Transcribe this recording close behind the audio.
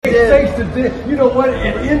thanks to Dan. You know what?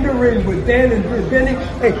 And In the Ring with Dan and Benny.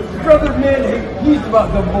 Hey, brother, man, hey, he's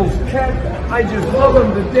about the most cat. I just love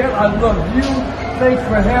him to death. I love you. Thanks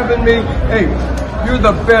for having me. Hey, you're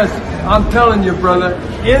the best. I'm telling you, brother.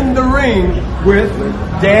 In the Ring with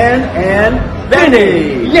Dan and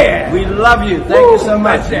Benny. Yeah. We love you. Thank you so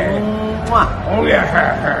much. Mwah. Oh,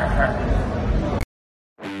 yeah.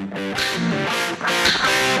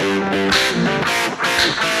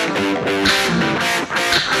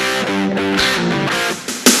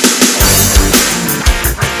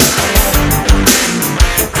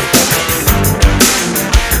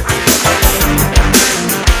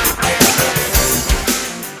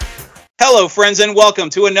 Hello, friends, and welcome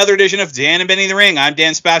to another edition of Dan and Benny in the Ring. I'm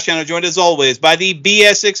Dan Sebastiano, joined as always by the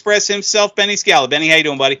BS Express himself, Benny Scala. Benny, how you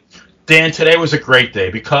doing, buddy? Dan, today was a great day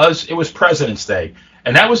because it was President's Day.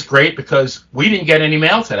 And that was great because we didn't get any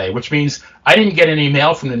mail today, which means I didn't get any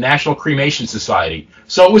mail from the National Cremation Society.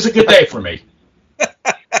 So it was a good day for me.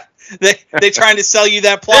 They're trying to sell you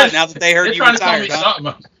that plot now that they heard you retired,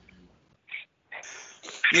 huh?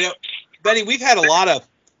 You know, Benny, we've had a lot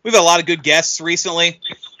of good guests recently.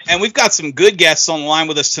 And we've got some good guests on the line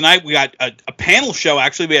with us tonight. We got a panel show,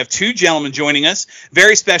 actually. We have two gentlemen joining us.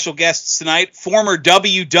 Very special guests tonight. Former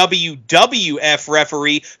WWF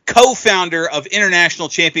referee, co-founder of International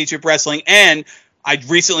Championship Wrestling, and I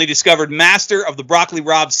recently discovered master of the Broccoli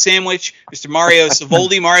Rob sandwich, Mr. Mario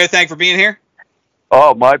Savoldi. Mario, thank you for being here.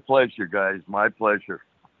 Oh, my pleasure, guys. My pleasure.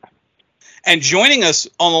 And joining us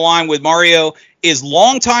on the line with Mario is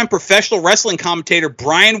longtime professional wrestling commentator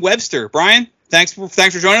Brian Webster. Brian, Thanks for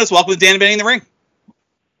joining us. Welcome to Dan and Benny in the Ring.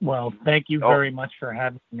 Well, thank you very much for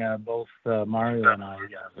having both Mario and I.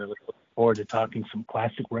 Really look forward to talking some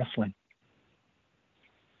classic wrestling.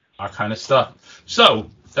 Our kind of stuff. So,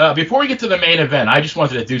 before we get to the main event, I just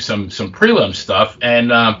wanted to do some prelim stuff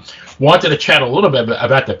and wanted to chat a little bit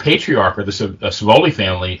about the patriarch of the Savoldi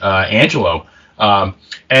family, Angelo.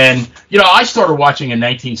 And, you know, I started watching in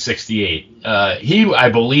 1968. I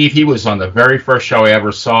believe he was on the very first show I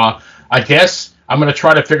ever saw. I guess I'm going to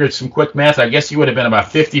try to figure some quick math. I guess he would have been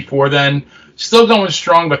about 54 then. Still going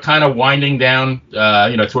strong, but kind of winding down,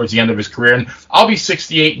 towards the end of his career. And I'll be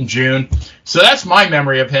 68 in June. So that's my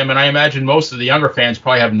memory of him. And I imagine most of the younger fans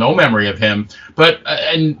probably have no memory of him. But,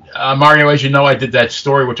 Mario, as you know, I did that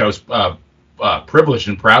story, which I was privileged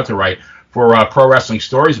and proud to write for Pro Wrestling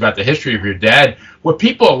Stories about the history of your dad. What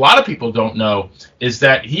a lot of people don't know is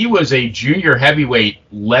that he was a junior heavyweight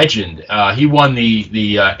legend. He won the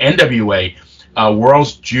NWA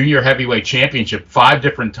World's Junior Heavyweight Championship 5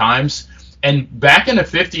 different times. And back in the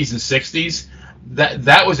 50s and 60s,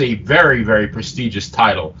 that was a very, very prestigious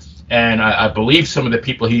title. And I believe some of the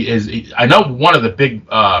people I know one of the big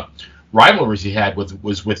rivalries he had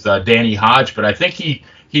was with Danny Hodge, but I think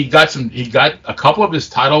he got a couple of his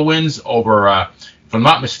title wins over, if I'm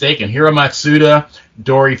not mistaken, Hiro Matsuda,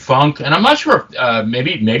 Dory Funk, and I'm not sure if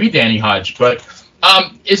maybe Danny Hodge. But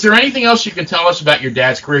is there anything else you can tell us about your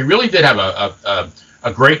dad's career? He really did have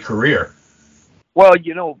a great career. Well,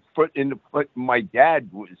 you know, my dad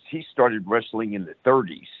he started wrestling in the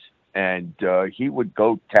 30s, and he would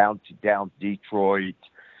go town to town, Detroit.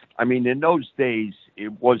 I mean, in those days,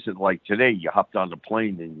 it wasn't like today. You hopped on the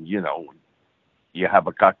plane and, you have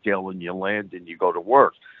a cocktail and you land and you go to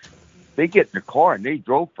work. They get in the car and they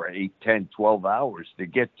drove for 8, 10, 12 hours to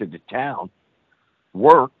get to the town,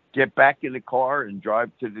 work, get back in the car and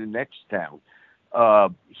drive to the next town.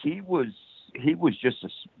 He was just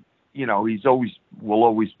will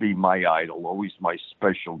always be my idol, always my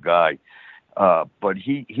special guy. But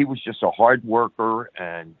he was just a hard worker,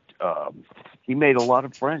 and he made a lot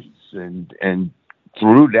of friends, and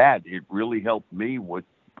through that, it really helped me with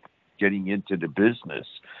getting into the business.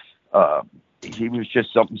 He was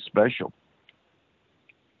just something special.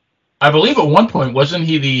 I believe at one point, wasn't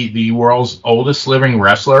he the world's oldest living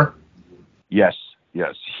wrestler? Yes.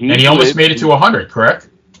 He almost made it to 100, correct?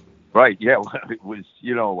 Right, yeah. It was,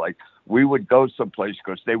 like we would go someplace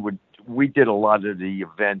because we did a lot of the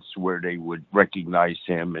events where they would recognize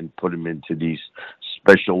him and put him into these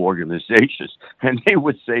special organizations. And they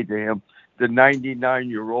would say to him, the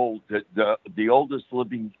 99-year-old, the oldest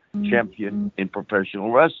living champion in professional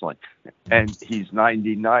wrestling. And he's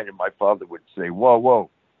 99. And my father would say, whoa,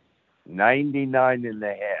 99 and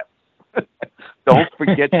a half. Don't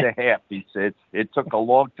forget the half. He said, it took a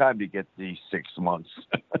long time to get these 6 months.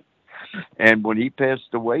 And when he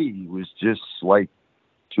passed away, he was just like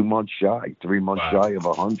 2 months shy, 3 months shy of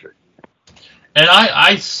 100. And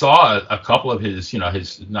I saw a couple of his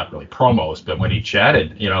not really promos, but when he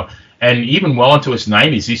chatted, and even well into his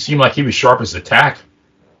 90s, he seemed like he was sharp as a tack.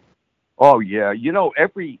 Oh yeah,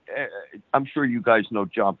 I'm sure you guys know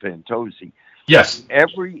John Pantozzi. Yes.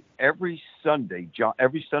 Every Sunday,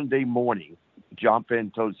 every Sunday morning, John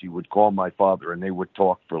Pantozzi would call my father, and they would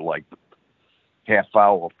talk for like half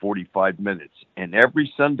hour, 45 minutes. And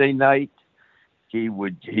every Sunday night, he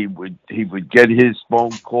would get his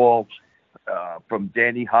phone call from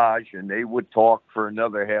Danny Hodge, and they would talk for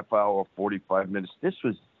another half hour, 45 minutes. This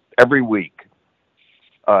was every week.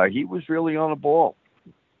 He was really on the ball.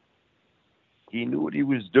 He knew what he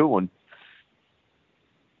was doing.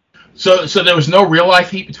 So there was no real life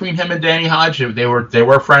heat between him and Danny Hodge. They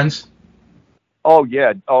were friends. Oh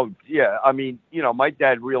yeah. I mean, my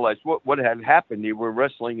dad realized what had happened. They were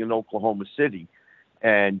wrestling in Oklahoma City,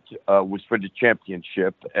 and was for the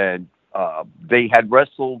championship. And they had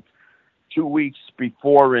wrestled 2 weeks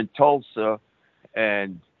before in Tulsa,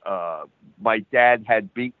 and my dad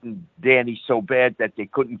had beaten Danny so bad that they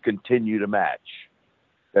couldn't continue the match,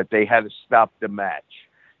 that they had to stop the match.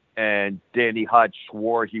 And Danny Hodge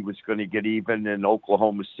swore he was going to get even in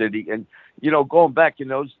Oklahoma City. And, going back in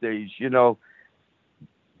those days,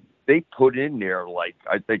 they put in there I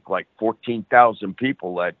think 14,000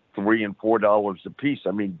 people at $3 and $4 a piece.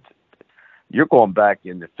 I mean, you're going back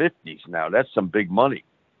in the 50s now. That's some big money.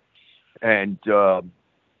 And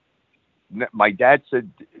my dad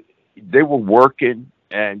said they were working,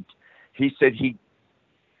 and he said he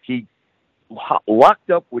locked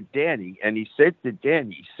up with Danny, and he said to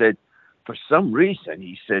Danny, he said, for some reason,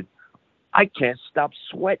 he said, I can't stop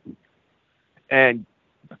sweating. And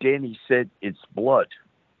Danny said, it's blood.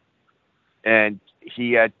 And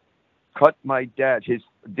he had cut my dad.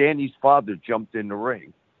 Danny's father jumped in the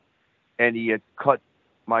ring, and he had cut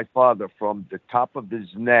my father from the top of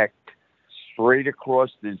his neck straight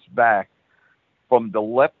across his back, from the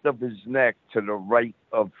left of his neck to the right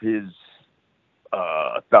of his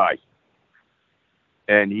thigh.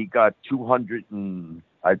 And he got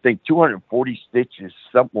 240 stitches,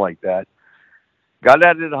 something like that. Got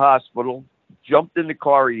out of the hospital, jumped in the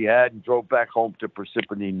car he had, and drove back home to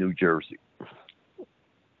Parsippany, New Jersey.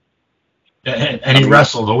 And he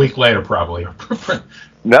wrestled a week later, probably.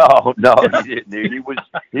 No, he didn't.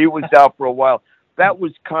 He was out for a while. That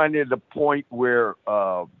was kind of the point where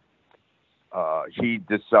he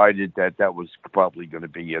decided that was probably going to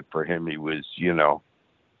be it for him. He was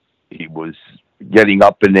getting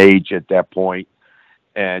up in age at that point.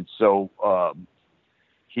 And so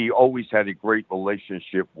he always had a great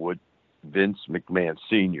relationship with Vince McMahon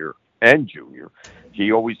Sr. and Jr.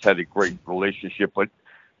 He always had a great relationship. But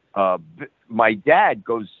my dad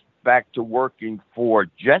goes back to working for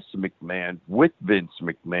Jess McMahon with Vince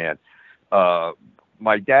McMahon.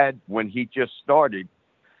 My dad, when he just started,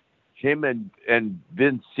 him and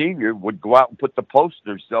Vince Sr. would go out and put the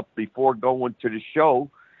posters up before going to the show.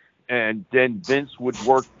 And then Vince would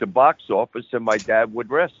work the box office, and my dad would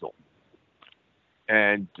wrestle.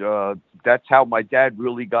 And that's how my dad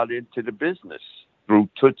really got into the business, through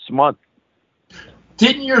Toots Month.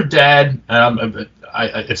 Didn't your dad,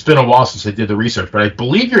 it's been a while since I did the research, but I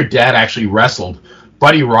believe your dad actually wrestled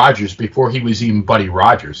Buddy Rogers before he was even Buddy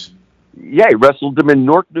Rogers. Yeah, he wrestled him in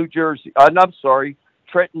Newark, New Jersey.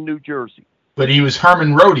 Trenton, New Jersey. But he was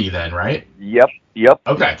Herman Rohde then, right? Yep.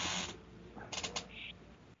 Okay.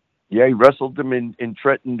 Yeah, he wrestled him in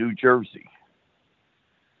Trenton, New Jersey.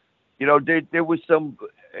 There was some.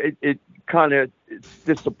 It kind of, it's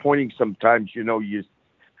disappointing sometimes.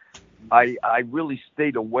 I really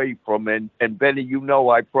stayed away from it. And Benny,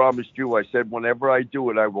 I promised you. I said whenever I do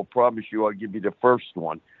it, I will promise you I'll give you the first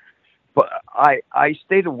one. But I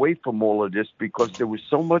stayed away from all of this because there was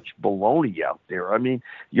so much baloney out there. I mean,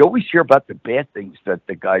 you always hear about the bad things that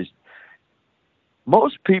the guys.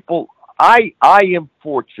 Most people. I am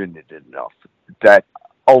fortunate enough that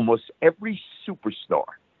almost every superstar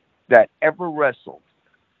that ever wrestled,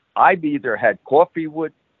 I've either had coffee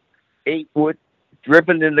with, ate with,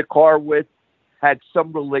 driven in the car with, had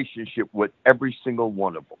some relationship with every single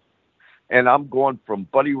one of them. And I'm going from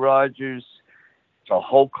Buddy Rogers to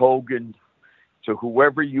Hulk Hogan to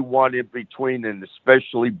whoever you want in between, and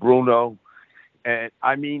especially Bruno. And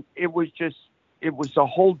I mean, it was a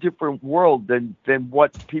whole different world than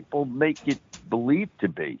what people make it believe to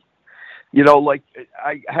be. Like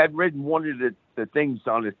I had read one of the things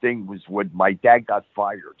on the thing was when my dad got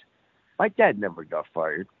fired. My dad never got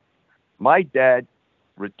fired. My dad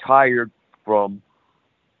retired from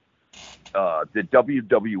the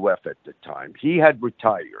WWF at the time. He had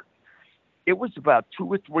retired. It was about 2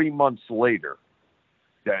 or 3 months later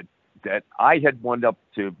that I had went up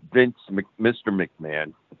to Mr.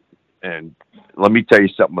 McMahon. And let me tell you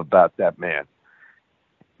something about that man.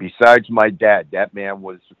 besides my dad, that man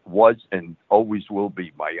was and always will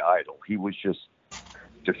be my idol. He was just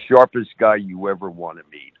the sharpest guy you ever want to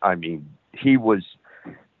meet. I mean, he was.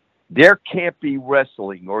 There can't be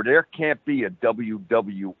wrestling, or there can't be a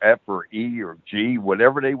WWF or E or G,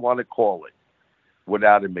 whatever they want to call it,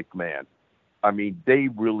 without a McMahon. I mean, they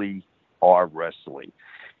really are wrestling.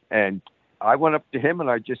 And I went up to him and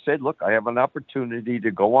I just said, look, I have an opportunity to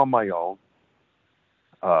go on my own.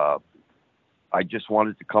 I just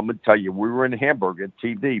wanted to come and tell you, we were in Hamburg at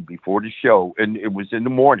TV before the show, and it was in the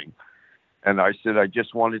morning. And I said, I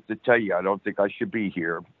just wanted to tell you, I don't think I should be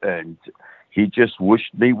here. And he just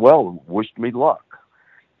wished me well, wished me luck.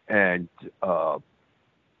 And I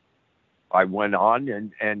went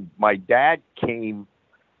on, and my dad came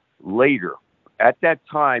later. At that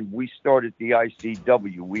time, we started the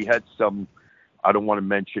ICW. We had some, I don't want to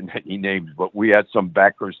mention any names, but we had some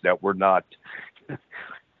backers that were not,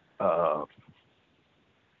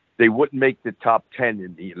 they wouldn't make the top 10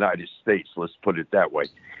 in the United States, let's put it that way.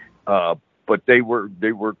 But they were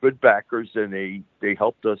good backers, and they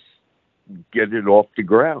helped us get it off the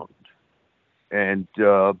ground. And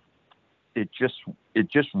it just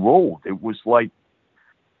rolled. It was like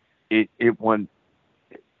it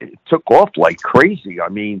took off like crazy. I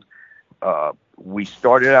mean, we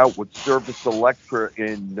started out with Service Electra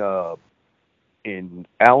in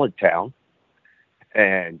Allentown,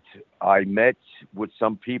 and I met with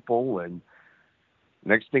some people, and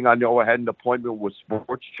next thing I know, I had an appointment with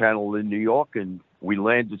Sports Channel in New York, and we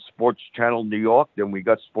landed Sports Channel New York. Then we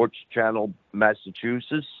got Sports Channel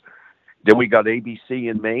Massachusetts. Then we got ABC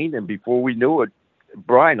in Maine, and before we knew it,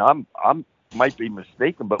 Brian, I'm might be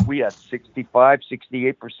mistaken, but we had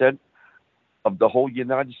 68% of the whole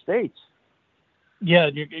United States. Yeah,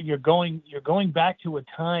 you're going back to a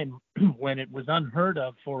time when it was unheard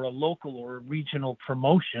of for a local or a regional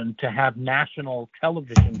promotion to have national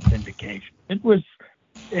television syndication.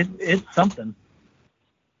 It's something.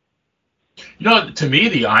 You know, to me,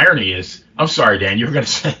 the irony is, I'm sorry, Dan, you were going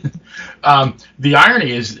to say, the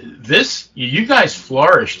irony is this, you guys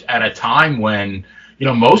flourished at a time when, you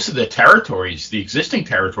know, most of the territories, the existing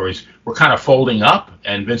territories, were kind of folding up,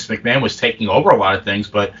 and Vince McMahon was taking over a lot of things.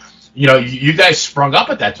 But, you know, you guys sprung up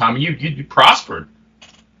at that time, and you prospered.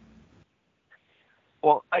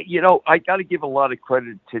 Well, you know, I got to give a lot of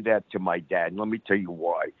credit to my dad. And let me tell you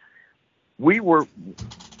why. We were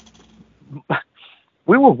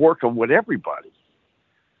working with everybody.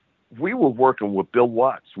 We were working with Bill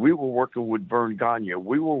Watts. We were working with Vern Gagne.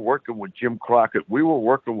 We were working with Jim Crockett. We were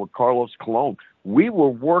working with Carlos Colon. We were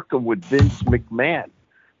working with Vince McMahon.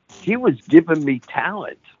 He was giving me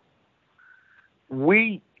talent.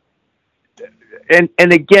 And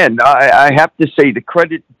again, I have to say the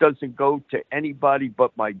credit doesn't go to anybody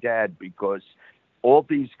but my dad, because all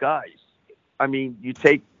these guys, I mean, if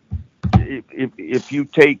you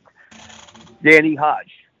take Danny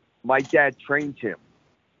Hodge, my dad trained him.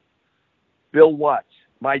 Bill Watts,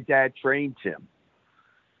 my dad trained him.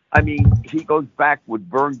 I mean, he goes back with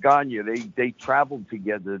Vern Gagne. They traveled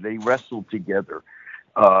together. They wrestled together.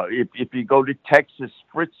 If you go to Texas,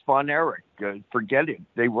 Fritz von Erich, forget it.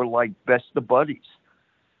 They were like best of buddies.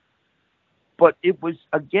 But it was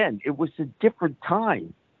a different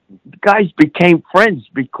time. The guys became friends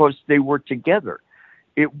because they were together.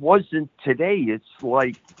 It wasn't today. It's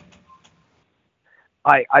like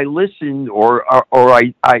I listen or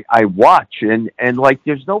I watch and like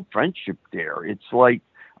there's no friendship there. It's like,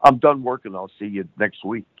 I'm done working, I'll see you next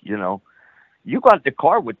week. You know, you got in the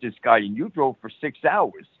car with this guy and you drove for 6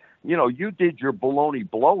 hours. You know, you did your baloney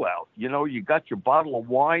blowout. You know, you got your bottle of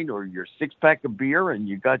wine or your 6-pack of beer, and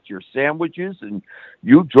you got your sandwiches, and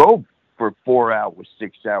you drove for 4 hours,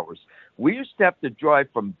 6 hours. We used to have to drive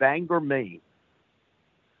from Bangor, Maine.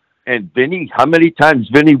 And Vinny, how many times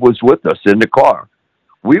Vinny was with us in the car?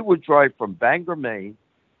 We would drive from Bangor, Maine,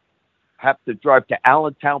 have to drive to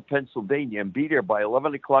Allentown, Pennsylvania, and be there by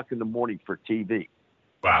 11 o'clock in the morning for TV.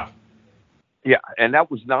 Wow. Yeah, and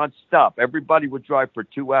that was nonstop. Everybody would drive for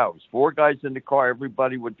 2 hours. 4 guys in the car,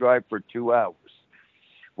 everybody would drive for 2 hours.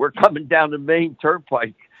 We're coming down the Maine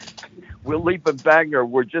Turnpike. We're leaving Bangor.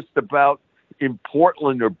 We're just about in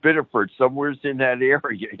Portland or Biddeford, somewhere in that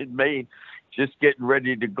area in Maine, just getting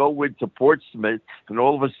ready to go into Portsmouth, and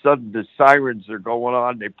all of a sudden the sirens are going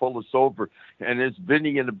on. They pull us over, and there's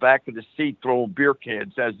Vinny in the back of the seat throwing beer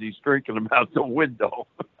cans as he's drinking them out the window.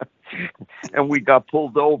 And we got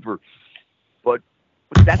pulled over. But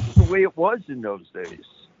that's the way it was in those days.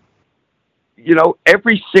 You know,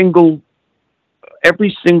 every single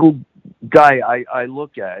guy I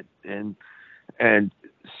look at, and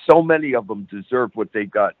so many of them deserve what they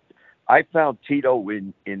got. I found Tito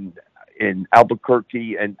in in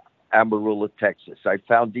Albuquerque and Amarillo, Texas. I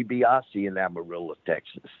found DiBiase in Amarillo,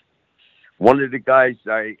 Texas. One of the guys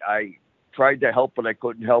I tried to help, but I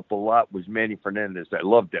couldn't help a lot, was Manny Fernandez. I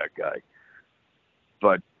loved that guy.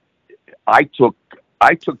 But I took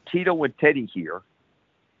Tito and Teddy here.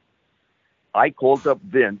 I called up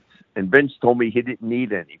Vince, and Vince told me he didn't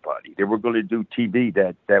need anybody. They were going to do TV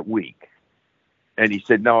that week. And he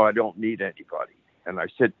said, no, I don't need anybody. And I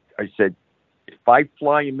said, if I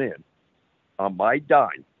fly him in on my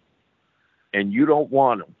dime and you don't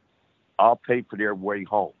want them, I'll pay for their way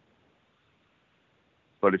home.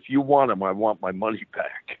 But if you want them, I want my money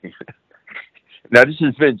back. Now, this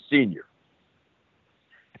is Vince Sr.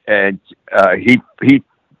 And he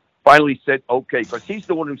finally said, okay, because he's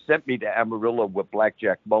the one who sent me to Amarillo with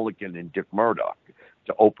Blackjack Mulligan and Dick Murdoch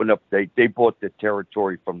to open up. They bought the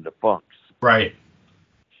territory from the Funks. Right.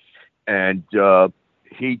 And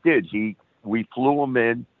he did. We flew him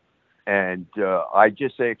in, and I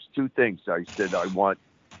just asked two things. I said, I want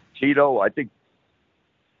Tito.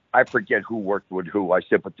 I forget who worked with who. I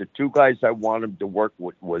said, but the two guys I want him to work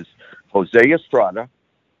with was Jose Estrada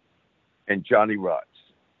and Johnny Rodz,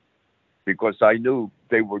 because I knew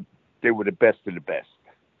they were the best of the best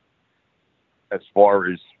as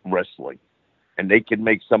far as wrestling, and they can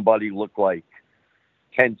make somebody look like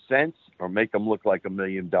 10 cents or make them look like $1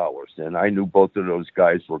 million. And I knew both of those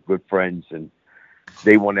guys were good friends, and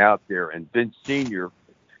they went out there. And Vince Sr.,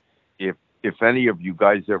 if any of you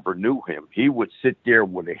guys ever knew him, he would sit there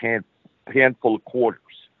with a handful of quarters,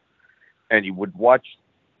 and he would watch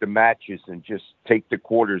the matches and just take the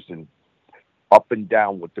quarters and up and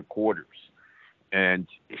down with the quarters. And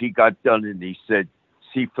he got done, and he said,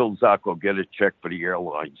 see Phil Zacco get a check for the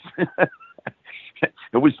airlines.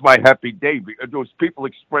 It was my happy day, because those People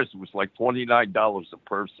Express, it was like $29 a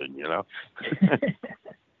person, you know.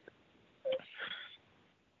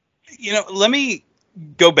 You know, let me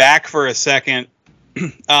go back for a second.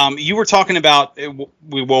 You were talking about,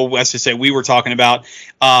 we were talking about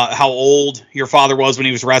how old your father was when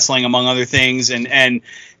he was wrestling, among other things, and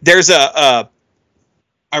there's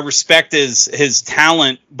I respect his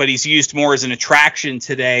talent, but he's used more as an attraction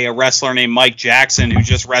today. A wrestler named Mike Jackson, who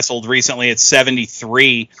just wrestled recently at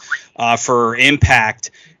 73 for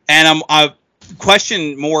Impact. And a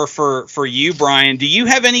question more for you, Brian. Do you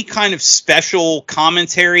have any kind of special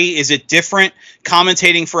commentary? Is it different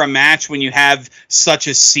commentating for a match when you have such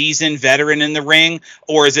a seasoned veteran in the ring,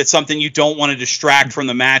 or is it something you don't want to distract from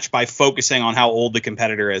the match by focusing on how old the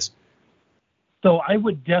competitor is? So I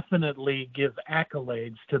would definitely give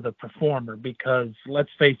accolades to the performer, because let's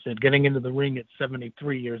face it, getting into the ring at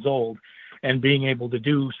 73 years old and being able to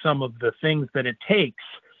do some of the things that it takes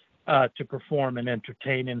to perform and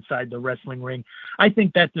entertain inside the wrestling ring, I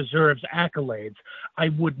think that deserves accolades. I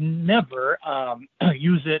would never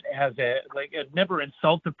use it as never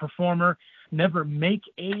insult the performer, never make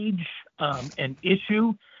age an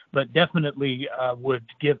issue, but definitely would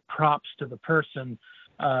give props to the person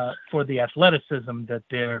for the athleticism that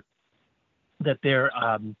they're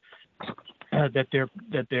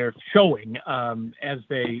showing as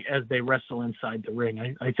they wrestle inside the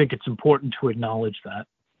ring. I think it's important to acknowledge that.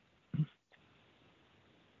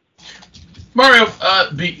 Mario,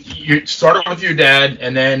 you started with your dad,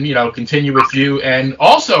 and then continue with you, and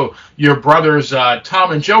also your brothers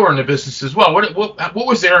Tom and Joe are in the business as well. What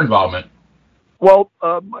was their involvement? Well,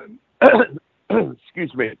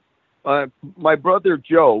 excuse me. My brother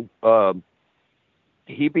Joe,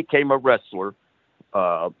 he became a wrestler.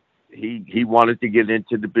 He wanted to get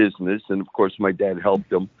into the business, and of course my dad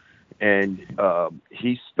helped him. And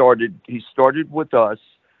he started with us,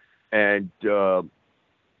 and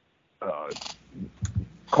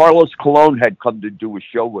Carlos Colon had come to do a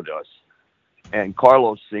show with us, and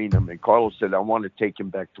Carlos seen him, and Carlos said, I want to take him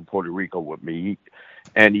back to Puerto Rico with me.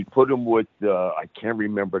 And he put him with, I can't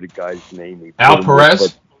remember the guy's name. Al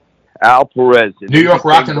Perez? Al Perez. New York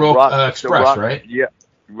Rock and Roll Express, right? Yeah,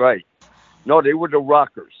 right. No, they were the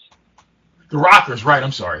Rockers. The Rockers, right,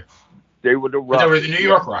 I'm sorry. They were the Rockers. They were the New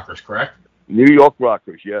York Rockers, correct? New York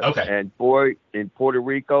Rockers, yes. Okay. And boy, in Puerto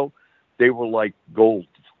Rico, they were like gold.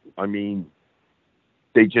 I mean,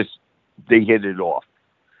 they hit it off.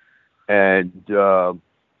 And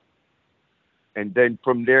then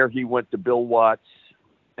from there, he went to Bill Watts,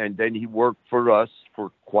 and then he worked for us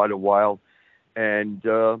for quite a while. And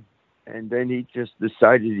then he just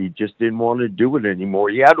decided he just didn't want to do it anymore.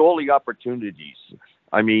 He had all the opportunities.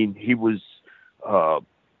 I mean, he was,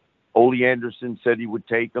 Ole Anderson said he would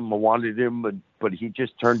take him. I wanted him, but he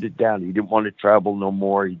just turned it down. He didn't want to travel no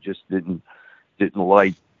more. He just didn't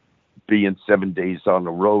like being 7 days on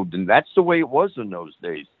the road. And that's the way it was in those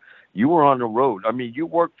days. You were on the road. I mean, you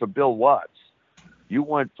worked for Bill Watts. You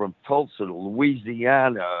went from Tulsa to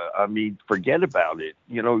Louisiana. I mean, forget about it.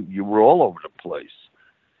 You know, you were all over the place.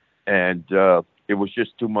 And it was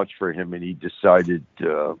just too much for him, and he decided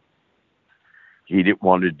he didn't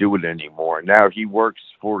want to do it anymore. Now he works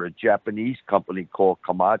for a Japanese company called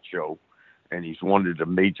Camacho, and he's one of the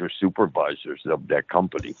major supervisors of that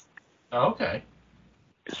company. Oh, okay.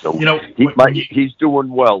 So You know, he's doing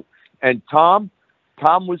well. And Tom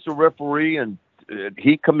was the referee, and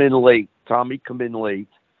he come in late. Tommy come in late.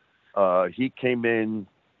 He came in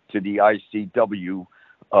to the ICW,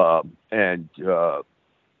 and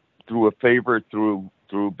through a favor through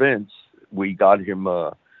Vince, we got him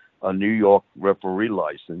a New York referee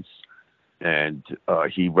license, and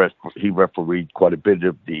he refereed quite a bit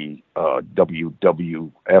of the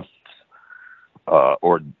WWF,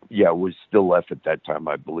 it was still F at that time,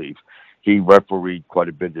 I believe. He refereed quite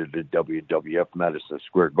a bit of the WWF Madison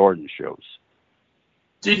Square Garden shows.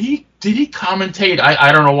 Did he commentate?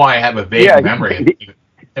 I don't know why I have a vague memory of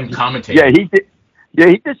him commentating. Yeah, he did. Yeah,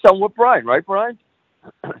 he did something with Brian, right, Brian?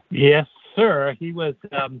 Yes, sir. He was.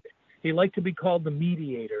 He liked to be called the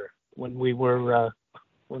mediator when we were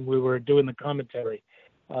doing the commentary.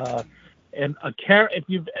 And if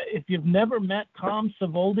you've never met Tom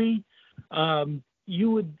Savoldi,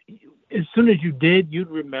 you would, as soon as you did, you'd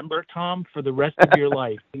remember Tom for the rest of your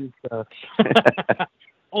life. He's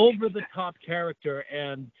over the top character,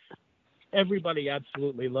 and everybody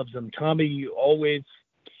absolutely loves him. Tommy always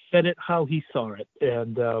said it how he saw it,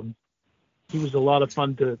 and he was a lot of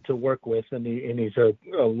fun to work with, and he's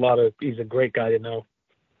a great guy to know.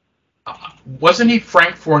 Wasn't he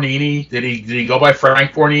Frank Fornini? Did he go by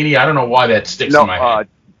Frank Fornini? I don't know why that sticks in my head.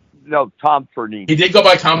 No, Tom Fornini. He did go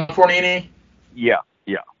by Tom Fornini? Yeah.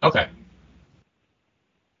 Okay.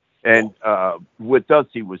 And with us,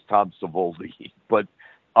 he was Tom Savoldi. But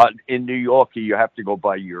in New York, you have to go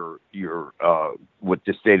by your with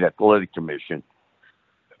the State Athletic Commission.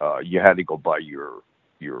 You had to go by your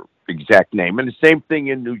exact name. And the same thing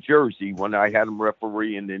in New Jersey, when I had him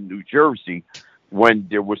refereeing in New Jersey, when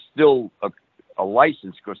there was still a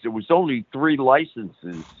license, because there was only 3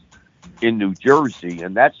 licenses in New Jersey,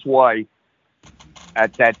 and that's why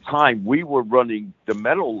at that time we were running the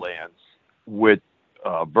Meadowlands with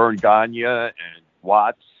Vern Gagne and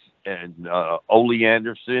Watts and Ole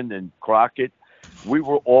Anderson and Crockett. We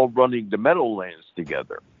were all running the Meadowlands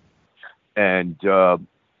together, and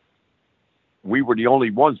we were the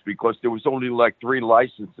only ones because there was only like 3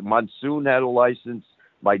 licenses. Monsoon had a license,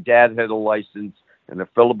 my dad had a license, and a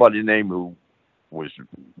fellow by the name who was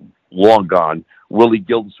long gone, Willie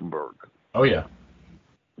Gilsenberg. Oh, yeah.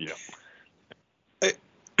 Yeah.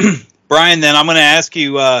 Brian, then I'm going to ask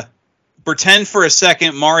you, pretend for a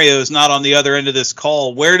second Mario's not on the other end of this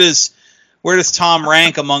call. Where does Tom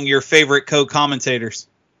rank among your favorite co-commentators?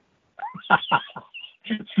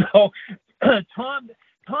 So Tom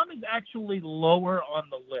is actually lower on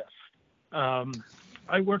the list.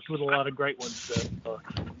 I worked with a lot of great ones.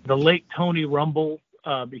 The late Tony Rumble,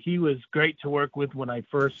 he was great to work with when I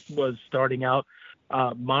first was starting out.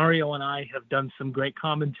 Mario and I have done some great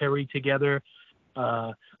commentary together.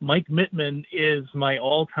 Mike Mittman is my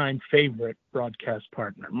all-time favorite broadcast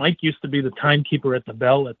partner. Mike used to be the timekeeper at the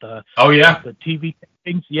Bell at the the TV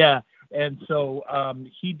things. Yeah, and so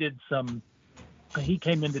he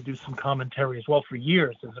came in to do some commentary as well for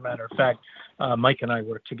years. As a matter of fact, Mike and I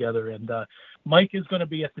worked together, and Mike is going to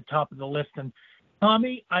be at the top of the list. And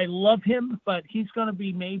Tommy, I love him, but he's going to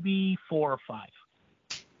be maybe 4 or 5.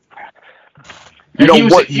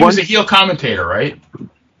 He was a heel commentator, right?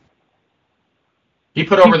 He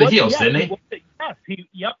put over the heels, didn't he?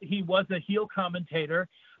 Yes, he was a heel commentator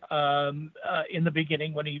in the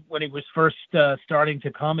beginning when he was first starting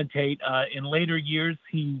to commentate. In later years,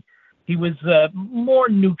 he was more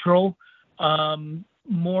neutral,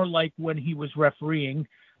 more like when he was refereeing.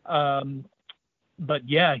 But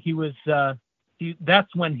yeah, he was.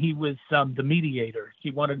 That's when he was the mediator.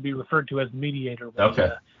 He wanted to be referred to as mediator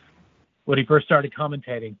when he first started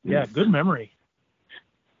commentating. Yeah, good memory.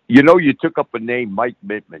 You know, you took up a name, Mike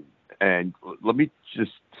Mittman, and let me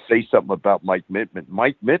just say something about Mike Mittman.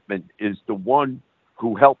 Mike Mittman is the one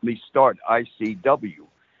who helped me start ICW.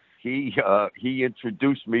 He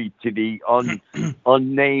introduced me to the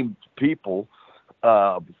unnamed people,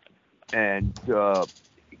 and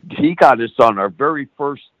he got us on our very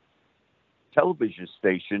first television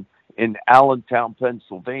station in Allentown,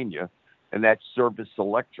 Pennsylvania, and that's Service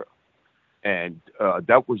Electra. And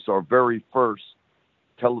that was our very first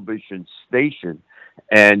television station.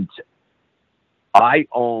 And I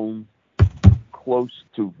own close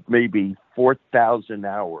to maybe 4,000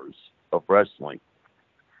 hours of wrestling.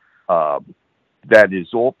 That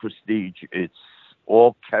is all prestige. It's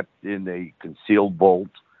all kept in a concealed vault.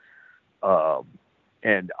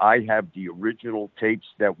 And I have the original tapes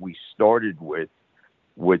that we started with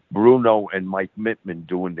Bruno and Mike Mittman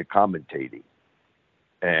doing the commentating.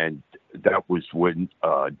 And that was when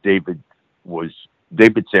David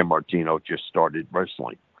Sammartino just started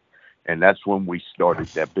wrestling. And that's when we started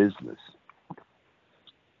that business.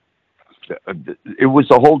 It was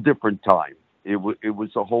a whole different time. It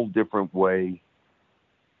was a whole different way.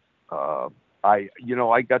 I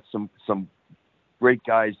got some great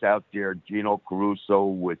guys out there. Gino Caruso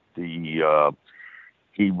with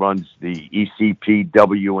he runs the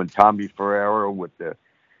ECPW, and Tommy Ferrera with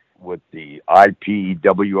the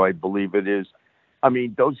IPW, I believe it is. I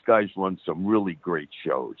mean, those guys run some really great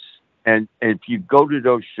shows. And if you go to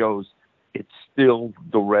those shows, it's still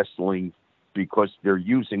the wrestling, because they're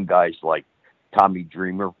using guys like Tommy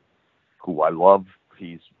Dreamer, who I love.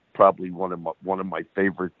 He's probably one of my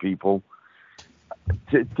favorite people.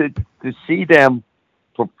 To see them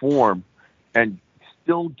perform and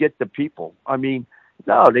still get the people. I mean,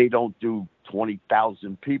 no, they don't do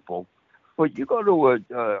 20,000 people, but you go to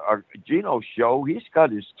a Gino show, he's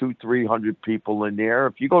got his 200-300 people in there.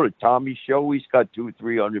 If you go to Tommy's show, he's got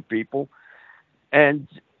 200-300 people, and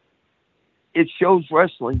it shows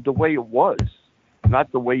wrestling the way it was,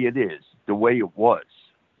 not the way it is, the way it was.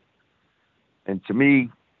 And to me,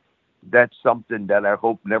 that's something that I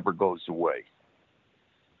hope never goes away.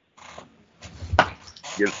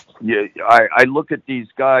 I look at these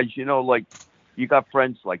guys, like you got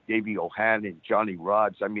friends like Davey O'Hannon, Johnny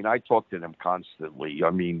Rods. I mean, I talk to them constantly.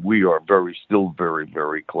 I mean, we are still very,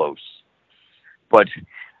 very close. But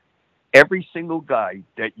every single guy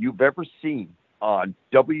that you've ever seen on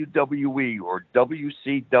WWE or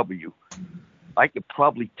WCW, I could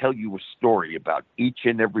probably tell you a story about each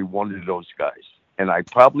and every one of those guys. And I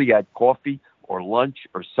probably had coffee or lunch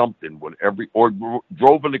or something or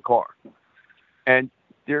drove in the car. And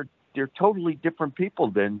they're totally different people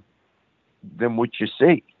than what you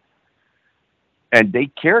see. And they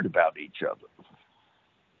cared about each other.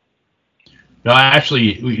 No,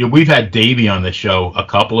 actually, we've had Davey on the show a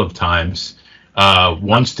couple of times.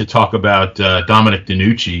 Once to talk about Dominic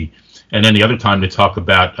DeNucci, and then the other time to talk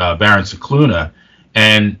about Baron Cicluna.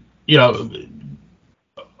 And,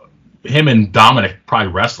 him and Dominic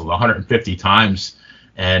probably wrestled 150 times.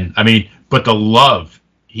 And, I mean, but the love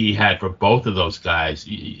he had for both of those guys,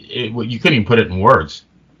 you couldn't even put it in words.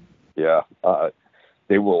 Yeah,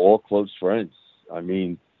 they were all close friends. I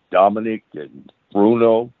mean, Dominic and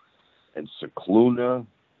Bruno and Cicluna.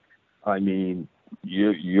 I mean,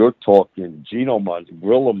 you're talking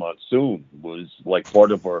Gorilla Monsoon was like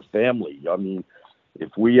part of our family. I mean,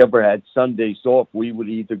 if we ever had Sundays off, we would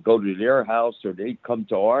either go to their house or they'd come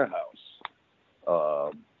to our house.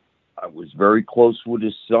 I was very close with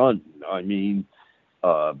his son. I mean,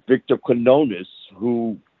 Victor Quinones,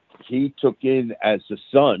 who he took in as a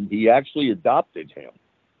son, he actually adopted him.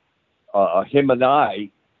 Him and I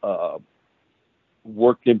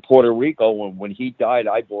worked in Puerto Rico, and when he died,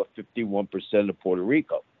 I bought 51% of Puerto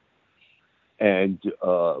Rico. And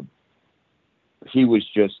he was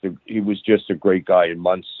just a great guy. And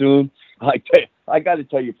Monsoon, I got to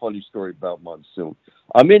tell you a funny story about Monsoon.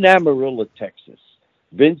 I'm in Amarillo, Texas.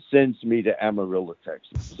 Vince sends me to Amarillo,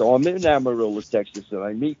 Texas. So I'm in Amarillo, Texas, and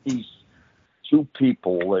I meet these two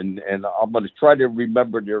people, and I'm going to try to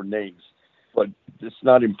remember their names, but it's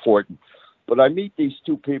not important. But I meet these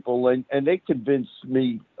two people, and they convince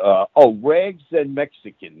me, Rags and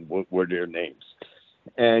Mexican were their names.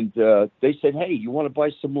 And they said, hey, you want to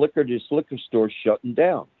buy some liquor? This liquor store's shutting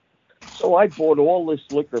down. So I bought all this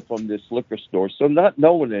liquor from this liquor store. So not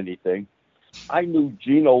knowing anything, I knew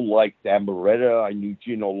Gino liked Amaretta. I knew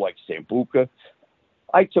Gino liked Sambuca.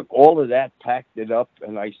 I took all of that, packed it up,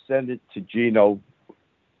 and I sent it to Gino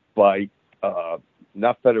by,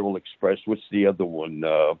 not Federal Express. What's the other one?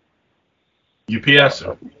 UPS.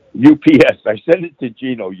 UPS. I sent it to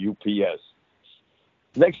Gino, UPS.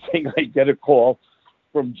 Next thing, I get a call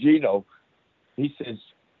from Gino. He says,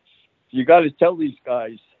 you got to tell these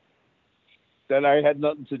guys that I had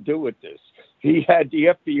nothing to do with this. He had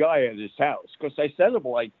the FBI at his house because I sent him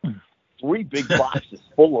like 3 big boxes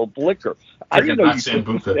full of liquor. I didn't know you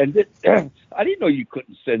couldn't send it. I didn't know you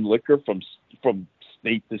couldn't send liquor from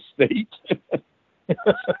state to state.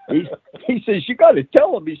 He says, you got to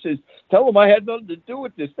tell him. He says, tell him I had nothing to do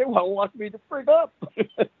with this. They want to lock me the frig up.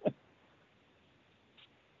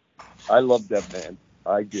 I love that man.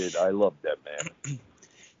 I did. I love that man.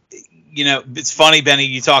 It's funny, Benny,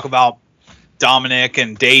 you talk about Dominic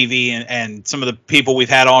and Davey and some of the people we've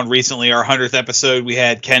had on recently. Our 100th episode, we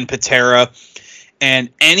had Ken Patera. And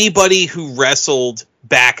anybody who wrestled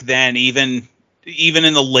back then, even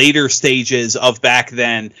in the later stages of back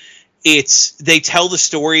then, they tell the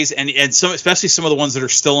stories, and some, especially some of the ones that are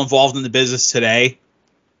still involved in the business today,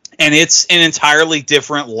 and it's an entirely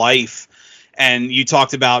different life. And you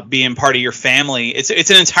talked about being part of your family. It's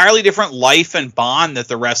an entirely different life and bond that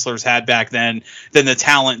the wrestlers had back then than the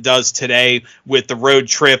talent does today, with the road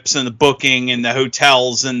trips and the booking and the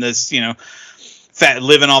hotels and this,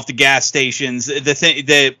 living off the gas stations.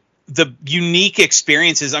 The unique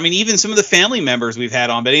experiences. I mean, even some of the family members we've had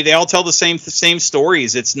on, Benny, they all tell the same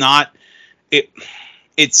stories. It's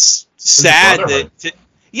sad that.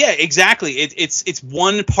 Yeah, exactly. It's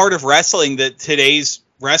one part of wrestling that today's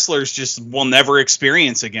wrestlers just will never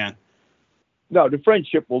experience again. No, the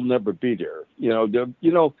friendship will never be there.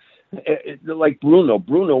 Like Bruno.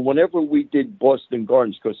 Whenever we did Boston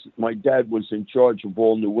Gardens, because my dad was in charge of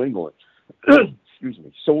all New England. Excuse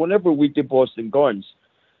me. So whenever we did Boston Gardens,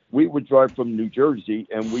 we would drive from New Jersey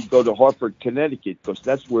and we'd go to Hartford, Connecticut, because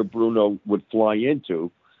that's where Bruno would fly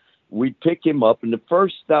into. We'd pick him up, and the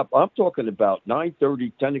first stop, I'm talking about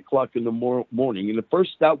 9:30, 10 o'clock in the morning, and the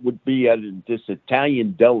first stop would be at this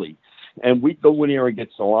Italian deli. And we'd go in there and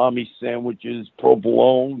get salami sandwiches,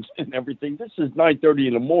 provolone, and everything. This is 9:30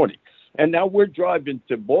 in the morning. And now we're driving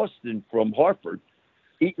to Boston from Hartford,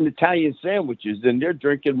 eating Italian sandwiches, and they're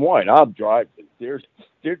drinking wine. I'm driving. They're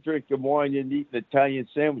drinking wine and eating Italian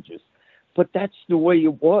sandwiches. But that's the way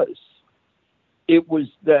it was. It was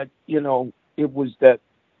that,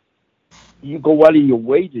 you go out of your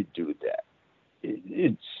way to do that.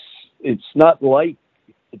 It's not like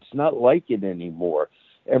it anymore.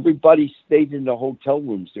 Everybody stayed in the hotel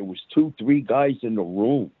rooms. There was 2-3 guys in the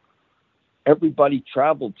room. Everybody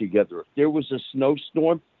traveled together. If there was a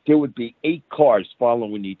snowstorm, there would be 8 cars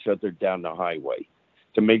following each other down the highway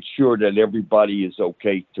to make sure that everybody is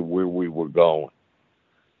okay to where we were going.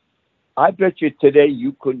 I bet you today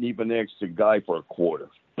you couldn't even ask a guy for a quarter.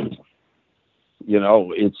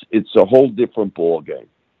 It's a whole different ball game.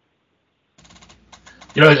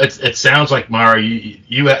 It sounds like, Mario,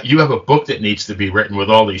 you have a book that needs to be written with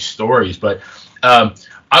all these stories. But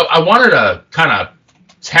I wanted to kind of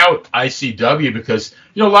tout ICW because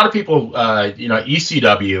a lot of people,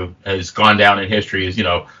 ECW has gone down in history as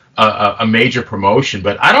a major promotion,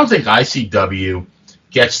 but I don't think ICW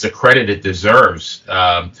gets the credit it deserves.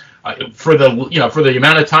 For the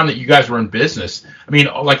amount of time that you guys were in business. I mean,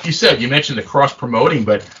 like you said, you mentioned the cross promoting,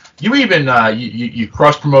 but you even you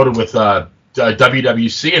cross promoted with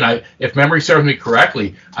WWC, and if memory serves me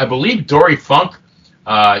correctly, I believe Dory Funk,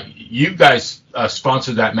 you guys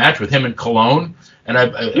sponsored that match with him in Cologne, and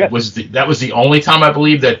that was the only time I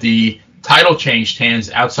believe that the title changed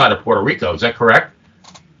hands outside of Puerto Rico. Is that correct?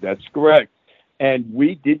 That's correct. And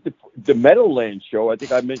we did the Meadowlands show. I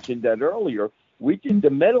think I mentioned that earlier. We did the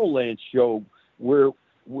Meadowlands show where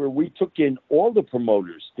we took in all the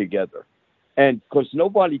promoters together. And because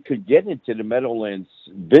nobody could get into the Meadowlands,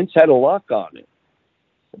 Vince had a lock on it.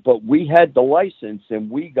 But we had the license, and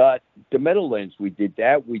we got the Meadowlands. We did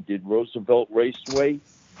that. We did Roosevelt Raceway.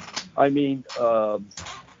 I mean,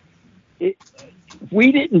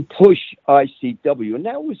 we didn't push ICW. And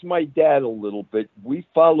that was my dad a little bit. We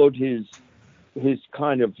followed his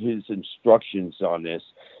instructions on this.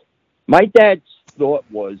 My dad's thought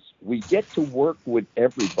was we get to work with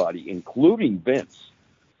everybody, including Vince.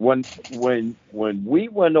 When we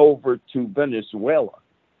went over to Venezuela,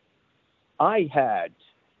 I had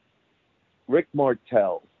Rick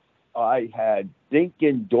Martel, I had Dink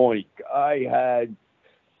and Doink, I had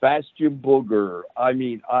Bastion Booger,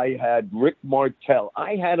 I had Rick Martel,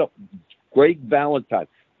 I had Greg Valentine.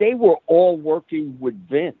 They were all working with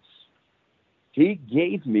Vince. He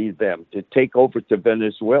gave me them to take over to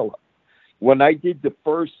Venezuela. When I did the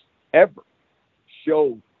first ever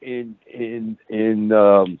show in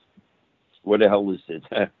what the hell is it?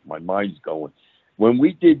 My mind's going. When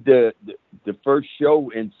we did the first show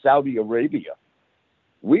in Saudi Arabia,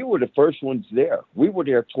 we were the first ones there. We were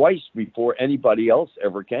there twice before anybody else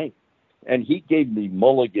ever came. And he gave me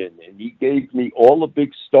Mulligan, and he gave me all the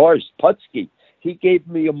big stars, Putski. He gave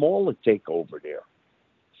me them all to take over there.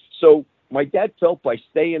 So my dad felt by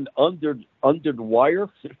staying under the wire,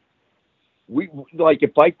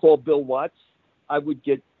 if I called Bill Watts, I would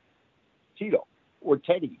get Tito or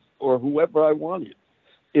Teddy or whoever I wanted.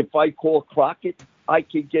 If I called Crockett, I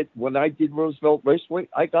could get, when I did Roosevelt Raceway,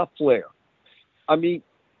 I got Flair. I mean,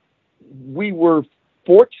 we were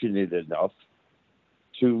fortunate enough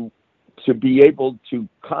to be able to,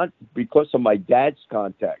 because of my dad's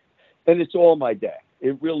contact, and it's all my dad.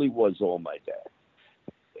 It really was all my dad.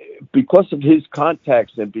 Because of his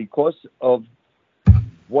contacts and because of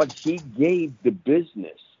what he gave the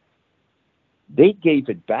business, they gave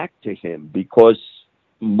it back to him because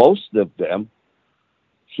most of them,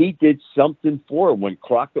 he did something for. When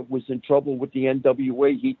Crockett was in trouble with the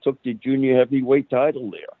NWA, he took the junior heavyweight title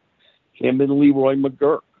there. Him and Leroy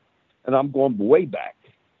McGurk. And I'm going way back.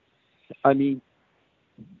 I mean,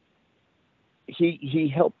 he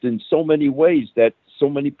helped in so many ways that so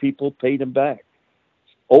many people paid him back.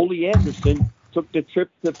 Ole Anderson took the trip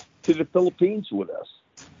to the Philippines with us.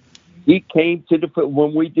 He came to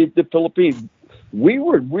when we did the Philippines. We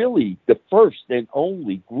were really the first and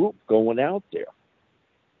only group going out there.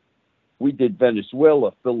 We did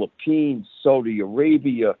Venezuela, Philippines, Saudi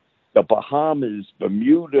Arabia, the Bahamas,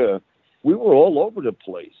 Bermuda. We were all over the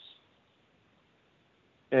place.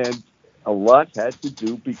 And a lot had to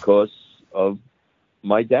do because of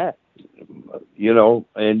my dad, you know,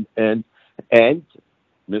 and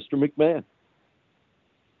Mr. McMahon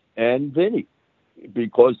and Vinny,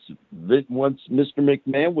 because once Mr.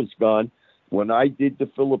 McMahon was gone, when I did the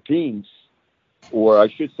Philippines, or I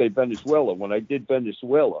should say Venezuela, when I did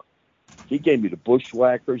Venezuela, he gave me the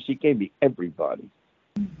Bushwhackers. He gave me everybody.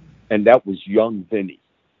 And that was young Vinny.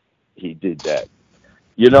 He did that.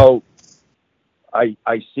 You know, I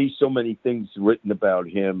see so many things written about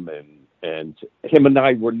him, and him and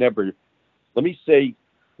I were never, let me say,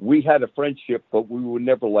 we had a friendship, but we were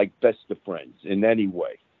never like best of friends in any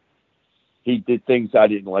way. He did things I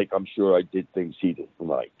didn't like. I'm sure I did things he didn't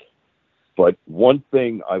like. But one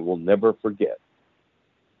thing I will never forget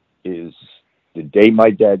is the day my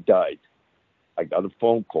dad died, I got a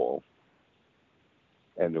phone call,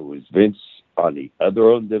 and it was Vince on the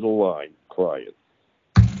other end of the line crying.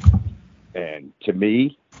 And to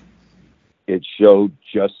me, it showed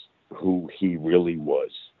just who he really was.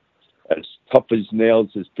 As tough as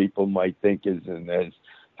nails as people might think is, and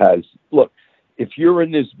has, look, if you're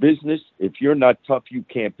in this business, if you're not tough, you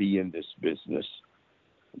can't be in this business.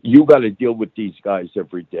 You got to deal with these guys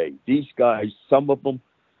every day. These guys, some of them,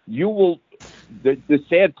 you will, the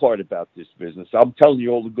sad part about this business, I'm telling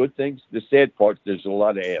you all the good things. The sad part, there's a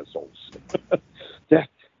lot of assholes.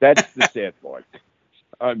 That's the sad part.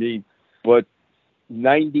 I mean, but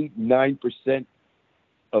 99%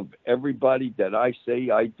 of everybody that I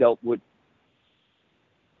say I dealt with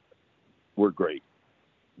were great.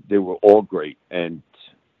 They were all great. And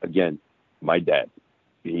again, my dad,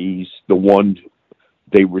 he's the one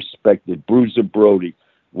they respected. Bruiser Brody,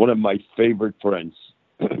 one of my favorite friends.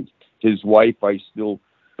 His wife, I still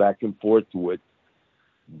back and forth with.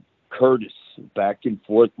 Curtis, back and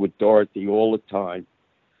forth with Dorothy all the time.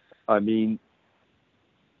 I mean,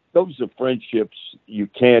 those are friendships you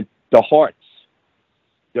can't, the hearts.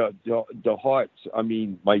 The hearts. I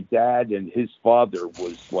mean, my dad and his father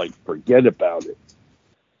was like, forget about it.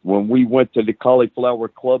 When we went to the Cauliflower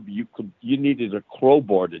Club, you needed a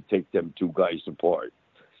crowbar to take them two guys apart.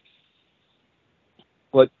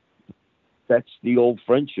 But that's the old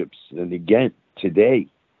friendships. And again, today,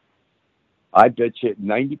 I bet you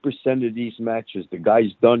 90% of these matches, the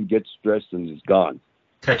guy's done, gets dressed, and is gone.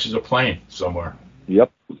 Catches a plane somewhere.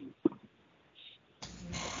 Yep.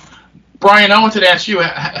 Brian, I wanted to ask you,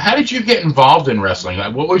 how did you get involved in wrestling?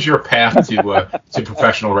 What was your path to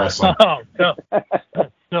professional wrestling?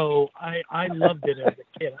 So I loved it as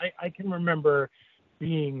a kid. I can remember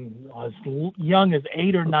being as young as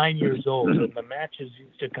 8 or 9 years old, and the matches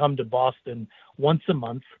used to come to Boston once a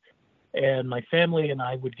month. And my family and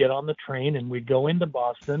I would get on the train, and we'd go into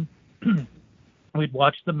Boston. We'd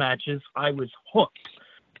watch the matches. I was hooked.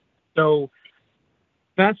 So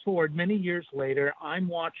fast forward many years later, I'm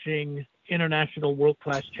watching International World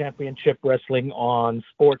Class Championship Wrestling on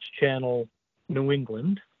Sports Channel New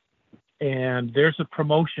England. And there's a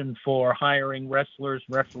promotion for hiring wrestlers,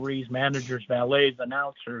 referees, managers, valets,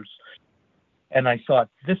 announcers. And I thought,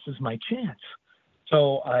 this is my chance.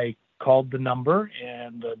 So I called the number,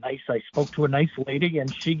 and I spoke to a nice lady,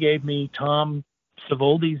 and she gave me Tom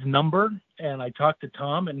Savoldi's number. And I talked to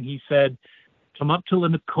Tom, and he said, come up to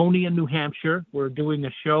Laconia, New Hampshire. We're doing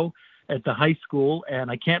a show at the high school,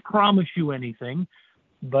 and I can't promise you anything,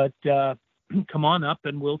 but come on up,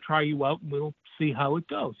 and we'll try you out, and we'll see how it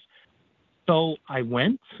goes. So I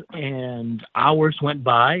went, and hours went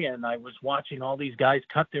by, and I was watching all these guys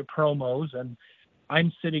cut their promos, and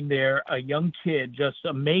I'm sitting there, a young kid, just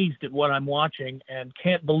amazed at what I'm watching and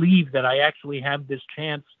can't believe that I actually have this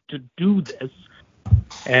chance to do this.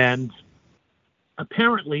 And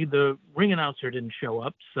apparently the ring announcer didn't show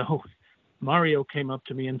up, so Mario came up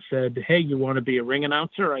to me and said, hey, you want to be a ring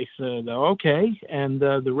announcer? I said, okay, and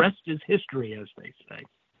the rest is history, as they say.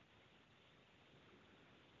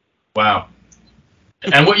 Wow.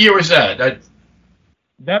 And what year was that?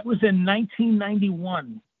 That was in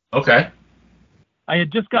 1991. Okay. I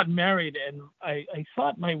had just gotten married, and I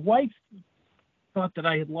thought my wife thought that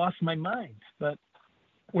I had lost my mind, but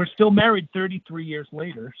we're still married 33 years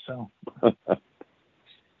later, so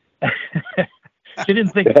she didn't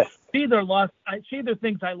think she either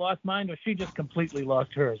thinks I lost mine or she just completely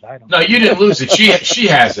lost hers. I don't know. No, you didn't lose it. She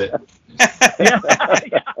has it. Yeah,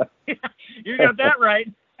 you got that right.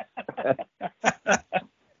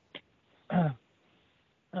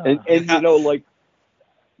 And you know, like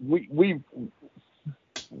we've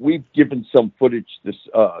given some footage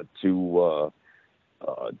to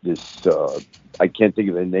this I can't think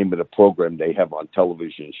of the name of the program they have on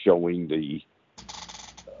television showing the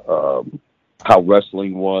how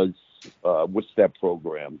wrestling was. What's that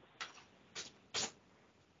program?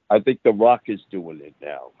 I think The Rock is doing it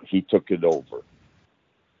now. He took it over.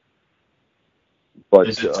 But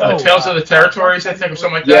Is it Tales of the Territories, I think, or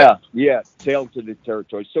something like that? Yeah, Tales of the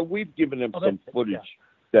Territories. So we've given them some footage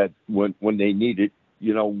that when they need it,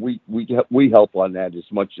 you know, we help on that as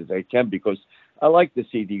much as they can, because I like to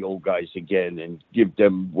see the old guys again and give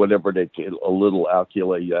them whatever they can, a little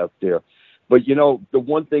accolade out there. But, you know, the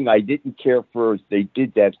one thing I didn't care for is they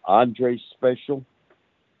did that Andre special,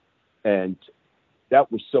 and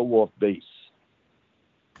that was so off base.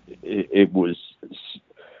 It was...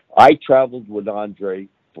 I traveled with Andre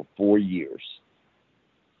for 4 years.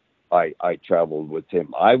 I traveled with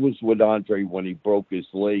him. I was with Andre when he broke his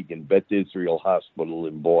leg in Beth Israel Hospital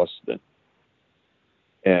in Boston.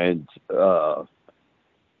 And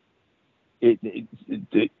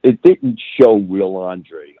it didn't show real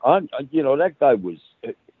Andre. You know, that guy was...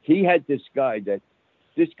 He had this guy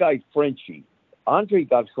Frenchie. Andre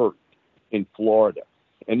got hurt in Florida.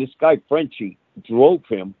 And this guy Frenchie drove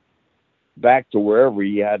him back to wherever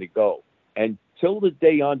he had to go. And till the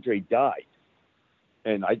day Andre died,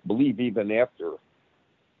 and I believe even after,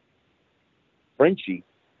 Frenchie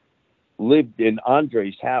lived in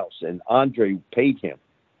Andre's house, and Andre paid him.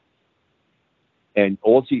 And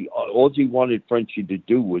all he wanted Frenchie to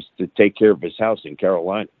do was to take care of his house in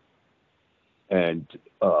Carolina. And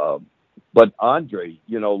but Andre,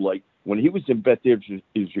 you know, like when he was in Beth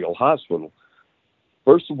Israel Hospital,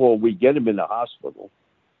 first of all, we get him in the hospital,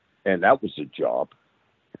 and that was a job.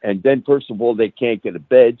 And then, first of all, they can't get a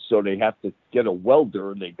bed, so they have to get a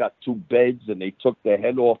welder, and they got 2 beds, and they took the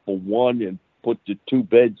head off of one and put the 2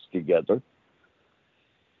 beds together.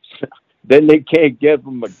 Then they can't give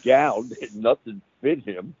him a gown, and nothing fit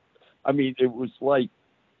him. I mean, it was like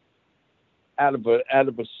out of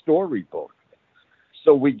a storybook.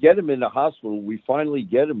 So we get him in the hospital. We finally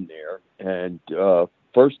get him there, and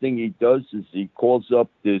first thing he does is he calls up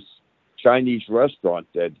this Chinese restaurant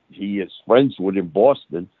that he is friends with in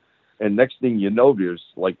Boston, and next thing you know, there's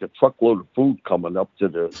like a truckload of food coming up to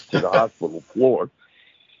the hospital floor,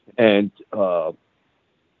 and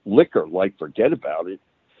liquor, like forget about it.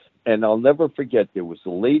 And I'll never forget, there was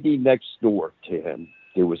a lady next door to him.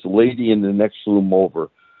 There was a lady in the next room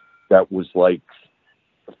over that was like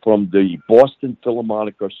from the Boston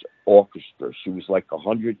Philharmonic Orchestra. She was like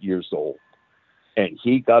 100 years old, and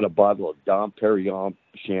he got a bottle of Dom Perignon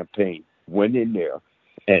champagne, went in there,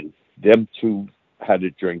 and them two had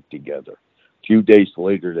a drink together. A few days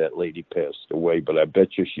later, that lady passed away, but I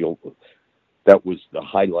bet you that was the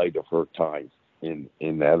highlight of her time in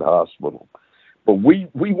that hospital. But we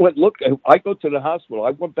went, look, I go to the hospital. I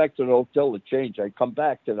went back to the hotel to change. I come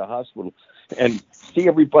back to the hospital and see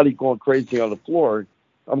everybody going crazy on the floor.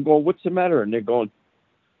 I'm going, what's the matter? And they're going,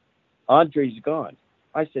 Andre's gone.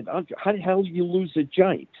 I said, Andre, how the hell do you lose a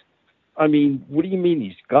giant? I mean, what do you mean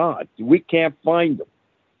he's gone? We can't find him.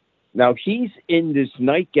 Now, he's in this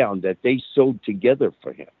nightgown that they sewed together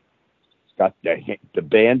for him. It's got the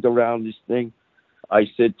band around this thing. I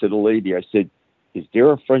said to the lady, I said, is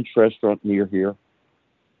there a French restaurant near here?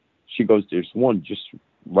 She goes, there's one just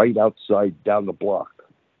right outside down the block.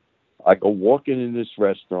 I go walking in this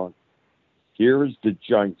restaurant. Here is the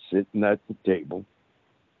giant sitting at the table,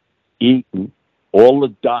 eating, all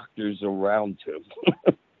the doctors around him.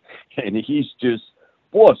 And he's just,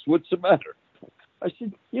 boss, what's the matter? I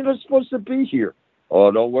said, you're not supposed to be here.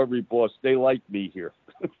 Oh, don't worry, boss. They like me here.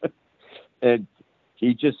 And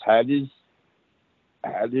he just had his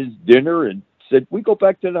dinner and said, we go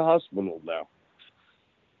back to the hospital now.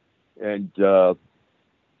 And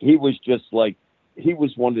he was just like, he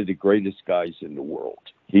was one of the greatest guys in the world.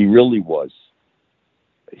 He really was.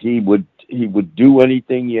 He would do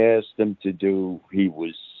anything you asked him to do. He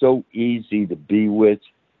was so easy to be with.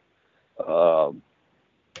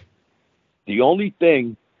 The only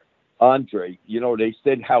thing, Andre, you know, they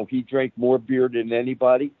said how he drank more beer than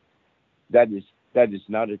anybody. That is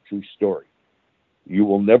not a true story. You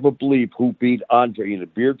will never believe who beat Andre in a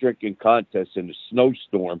beer drinking contest in a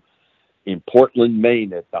snowstorm in Portland,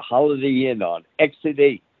 Maine at the Holiday Inn on Exit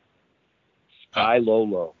 8. Sky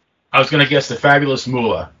Lolo. I was going to guess the Fabulous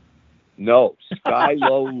Moolah. No, Sky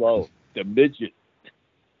Lolo, the midget.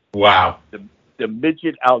 Wow. The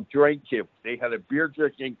midget outdrank him. They had a beer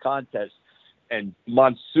drinking contest, and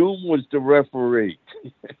Monsoon was the referee.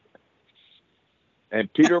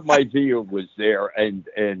 And Peter Maivia was there, and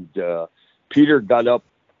Peter got up.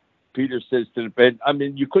 Peter says to the band, I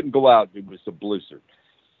mean, you couldn't go out. It was a blizzard.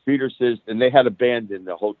 Peter says, and they had a band in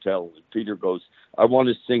the hotel, and Peter goes, I want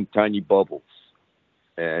to sing Tiny Bubbles.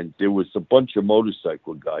 And there was a bunch of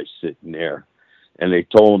motorcycle guys sitting there, and they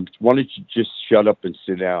told him, why don't you just shut up and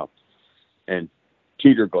sit down? And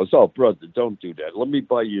Peter goes, oh, brother, don't do that. Let me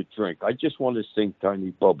buy you a drink. I just want to sing Tiny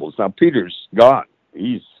Bubbles. Now, Peter's gone.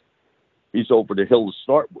 He's over the hill to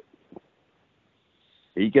start with.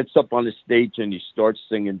 He gets up on the stage and he starts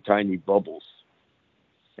singing Tiny Bubbles.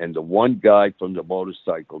 And the one guy from the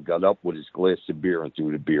motorcycle got up with his glass of beer and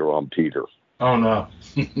threw the beer on Peter. Oh, no.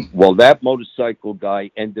 Well, that motorcycle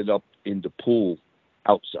guy ended up in the pool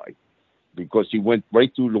outside because he went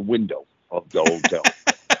right through the window of the hotel.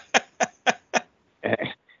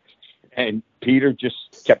 And Peter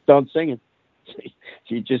just kept on singing.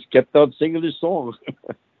 He just kept on singing his song.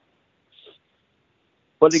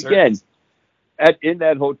 But again, in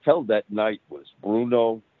that hotel that night was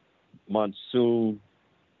Bruno, Monsoon.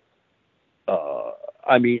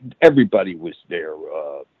 I mean, everybody was there.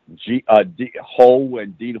 Ho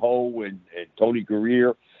and Dean Ho and Tony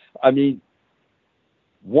Guerrier. I mean,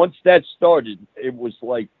 once that started, it was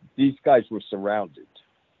like these guys were surrounded.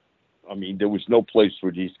 I mean, there was no place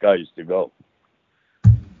for these guys to go.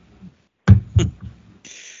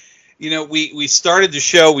 You know, we started the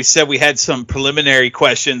show. We said we had some preliminary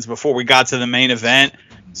questions before we got to the main event.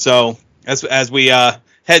 So as we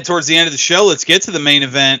head towards the end of the show, let's get to the main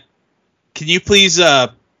event. Can you please tell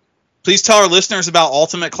our listeners about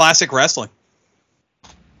Ultimate Classic Wrestling?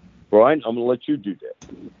 Brian, I'm going to let you do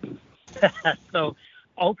that. So,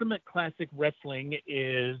 Ultimate Classic Wrestling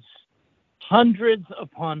is hundreds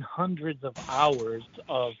upon hundreds of hours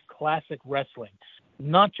of classic wrestling.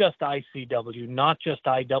 Not just ICW, not just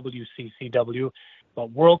IWCCW,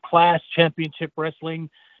 but world-class championship wrestling.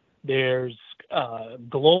 There's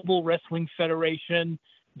Global Wrestling Federation,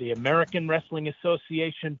 the American Wrestling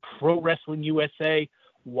Association, Pro Wrestling USA,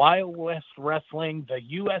 Wild West Wrestling, the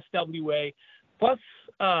USWA, plus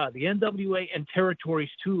the NWA and territories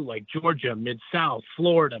too, like Georgia, Mid-South,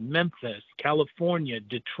 Florida, Memphis, California,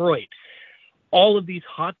 Detroit. All of these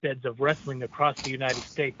hotbeds of wrestling across the United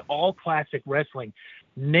States, all classic wrestling.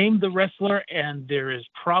 Name the wrestler, and there is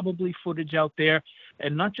probably footage out there.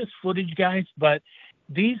 And not just footage, guys, but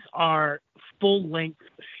these are full-length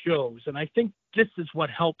shows. And I think this is what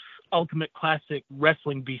helps Ultimate Classic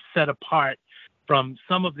Wrestling be set apart from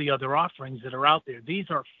some of the other offerings that are out there. These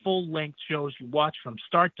are full-length shows you watch from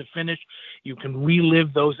start to finish. You can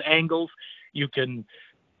relive those angles. You can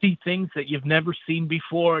see things that you've never seen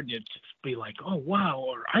before, and you just be like, oh, wow,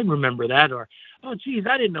 or I remember that, or, oh, geez,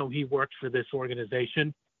 I didn't know he worked for this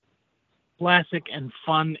organization. Classic and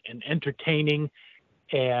fun and entertaining,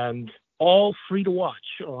 and all free to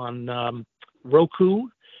watch on Roku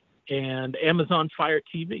and Amazon Fire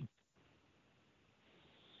TV.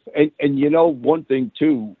 And you know, one thing,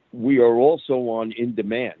 too, we are also on In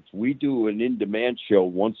Demand. We do an In Demand show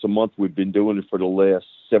once a month. We've been doing it for the last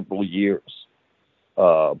several years.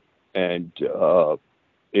 And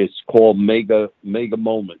it's called Mega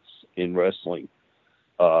Moments in Wrestling.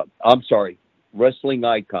 I'm sorry, Wrestling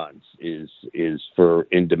Icons is for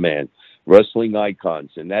In Demand. Wrestling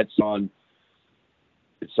Icons, and it's on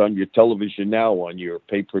your television now, on your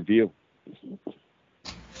pay-per-view.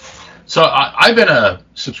 So I've been a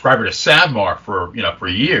subscriber to Savmar for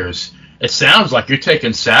years. It sounds like you're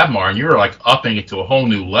taking Savmar and you're like upping it to a whole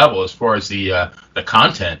new level as far as the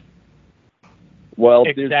content. Well,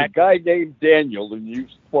 Exactly. There's a guy named Daniel, and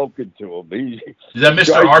you've spoken to him. Is that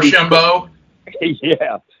Mr. Archambault?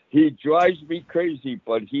 Yeah, he drives me crazy,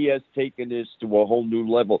 but he has taken this to a whole new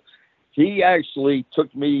level. He actually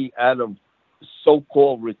took me out of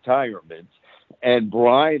so-called retirement, and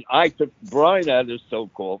I took Brian out of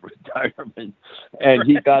so-called retirement, and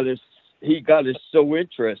he got us so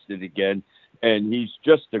interested again. And he's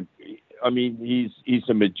just he's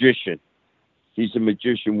a magician. He's a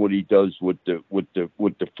magician. What he does with the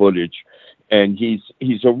footage, and he's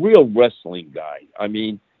a real wrestling guy. I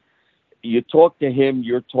mean, you talk to him,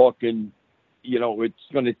 you're talking. You know, it's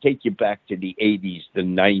going to take you back to the 80s, the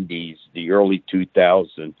 90s, the early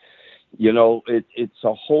 2000s. You know, it's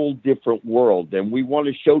a whole different world. And we want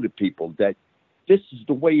to show to people that this is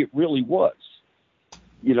the way it really was.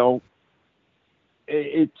 You know,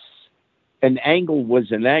 it's an angle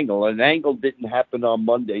was an angle. An angle didn't happen on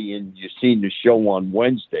Monday, and you seen the show on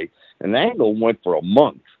Wednesday. An angle went for a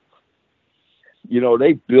month. You know,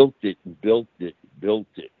 they built it and built it and built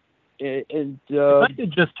it. And if I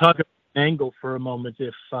could just talk about angle for a moment,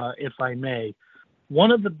 if I may.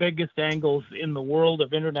 One of the biggest angles in the world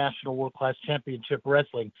of international world-class championship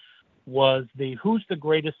wrestling was who's the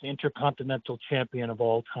greatest intercontinental champion of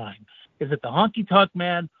all time? Is it the Honky Tonk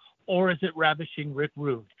Man, or is it Ravishing Rick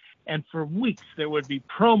Rude? And for weeks there would be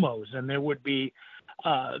promos, and there would be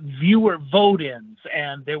viewer vote-ins,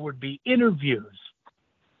 and there would be interviews.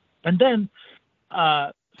 And then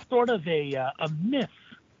sort of a myth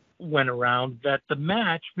went around that the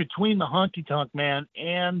match between the Honky Tonk Man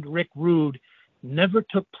and Rick Rude never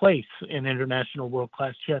took place in International World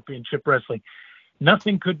Class Championship Wrestling.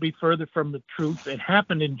 Nothing could be further from the truth. It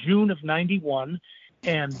happened in June of '91,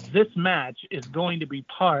 and this match is going to be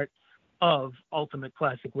part of Ultimate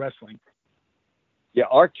Classic Wrestling. Yeah,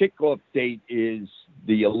 our kickoff date is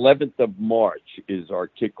the 11th of March is our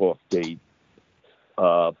kickoff date.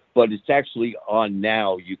 But it's actually on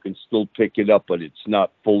now. You can still pick it up, but it's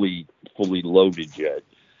not fully loaded yet.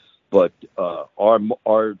 But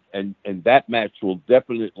and that match will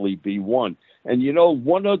definitely be won. And you know,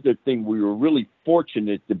 one other thing we were really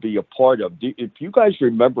fortunate to be a part of. If you guys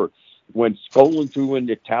remember when Skolin threw in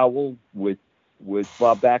the towel with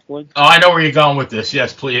Bob Backlund. Oh, I know where you're going with this.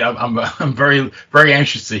 Yes, please. I'm very, very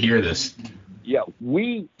anxious to hear this. Yeah,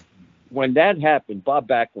 when that happened, Bob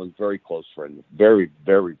Backlund, very close friend, very,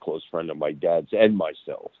 very close friend of my dad's and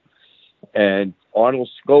myself. And Arnold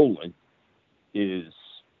Skolin is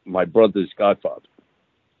my brother's godfather.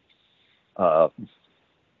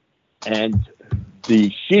 And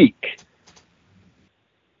the Sheik,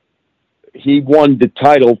 he won the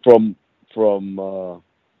title from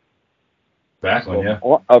Backlund,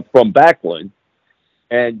 from Backlund,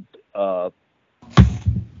 and but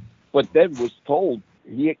then was told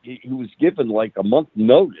he was given like a month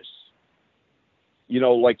notice. You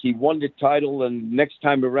know, like he won the title, and next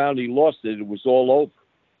time around he lost it. It was all over.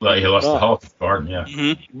 Well, he lost the Hulk Garden, yeah.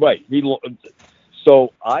 Mm-hmm. Right.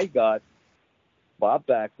 So I got Bob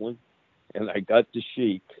Backlund, and I got the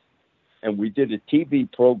Sheik, and we did a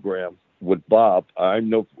TV program with Bob. I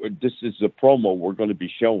know this is a promo. We're going to be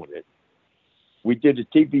showing it. We did a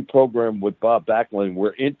TV program with Bob Backlund.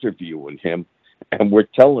 We're interviewing him, and we're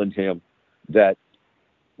telling him that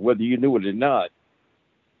whether you knew it or not,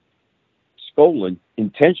 Skolin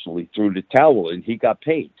intentionally threw the towel and he got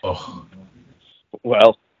paid. Oh.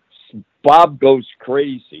 Well, Bob goes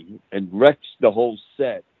crazy and wrecks the whole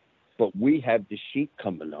set, but we have the Sheik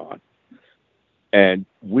coming on. And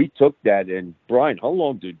we took that, and Brian, how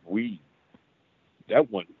long did we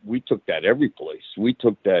took that every place. We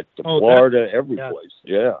took that to Florida, every place.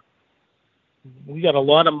 Yeah. We got a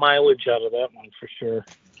lot of mileage out of that one for sure.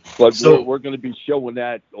 But we're going to be showing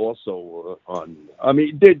that also on. I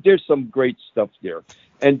mean, there's some great stuff there,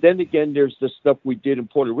 and then again, there's the stuff we did in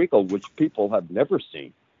Puerto Rico, which people have never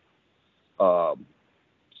seen. The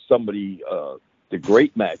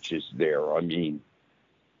great matches there. I mean,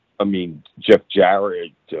 Jeff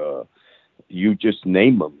Jarrett. You just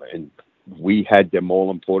name them, and we had them all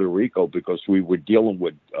in Puerto Rico because we were dealing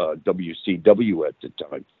with WCW at the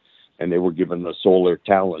time, and they were giving us all their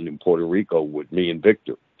talent in Puerto Rico with me and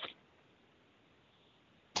Victor.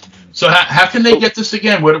 So how can they get this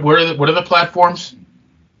again? What are the platforms?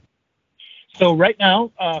 So right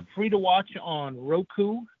now, free to watch on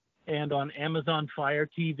Roku and on Amazon Fire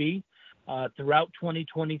TV. Throughout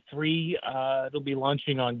 2023, it'll be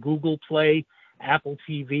launching on Google Play, Apple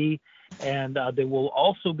TV, and there will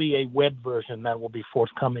also be a web version that will be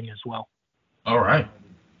forthcoming as well. All right.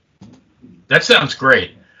 That sounds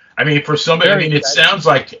great. I mean, for somebody, it sounds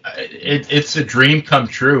like it's a dream come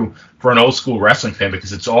true for an old school wrestling fan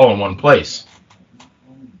because it's all in one place.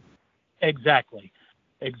 Exactly.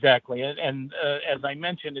 And as I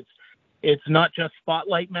mentioned, it's not just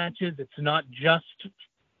spotlight matches. It's not just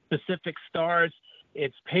specific stars.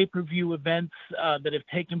 It's pay-per-view events that have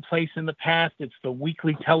taken place in the past. It's the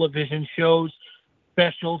weekly television shows,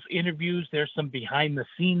 specials, interviews. There's some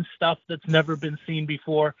behind-the-scenes stuff that's never been seen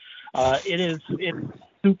before. It's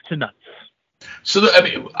soup to nuts. So,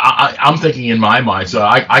 I'm thinking in my mind, so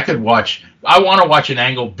I could watch, I want to watch an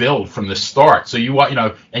angle build from the start. So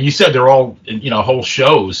and you said they're all, whole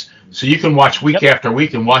shows. So you can watch week after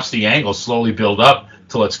week and watch the angle slowly build up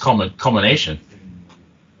till its culmination.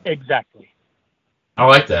 Exactly. I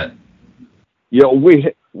like that.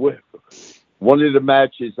 We one of the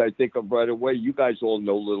matches I think of right away, you guys all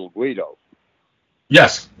know Little Guido.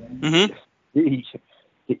 Yes. Mm-hmm.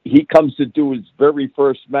 he comes to do his very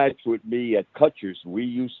first match with me at Kutcher's. We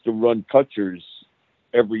used to run Kutcher's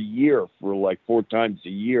every year for like 4 times a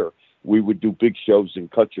year. We would do big shows in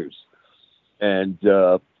Kutcher's. And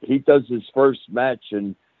he does his first match,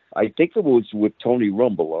 and I think it was with Tony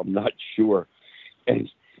Rumble. I'm not sure. And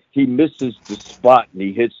he misses the spot, and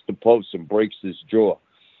he hits the post and breaks his jaw.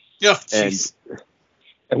 Yeah, jeez.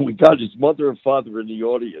 And we got his mother and father in the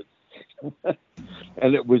audience.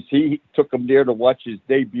 And he took him there to watch his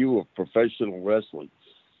debut of professional wrestling.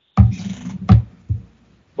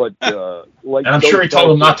 But and I'm sure he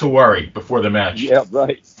told him not to worry before the match. Yeah,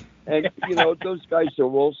 right. And those guys are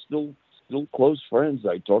all still close friends.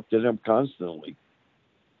 I talk to them constantly.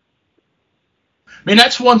 I mean,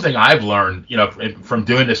 that's one thing I've learned, from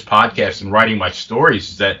doing this podcast and writing my stories,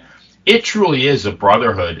 is that it truly is a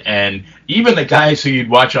brotherhood. And even the guys who you'd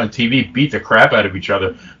watch on TV beat the crap out of each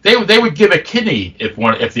other, they would give a kidney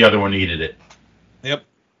if the other one needed it. Yep.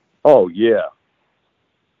 Oh yeah.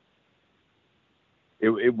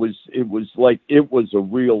 It was a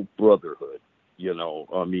real brotherhood.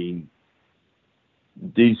 I mean,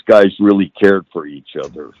 these guys really cared for each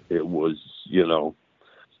other. It was, it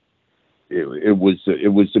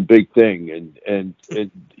was a big thing, and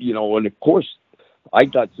of course, I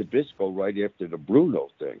got Zbyszko right after the Bruno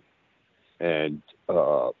thing, and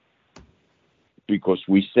because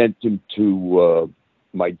we sent him to,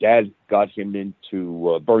 my dad got him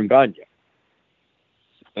into Verne Gagne,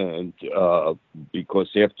 and because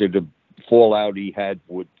after the fallout he had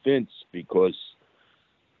with Vince, because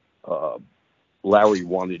Larry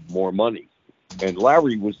wanted more money, and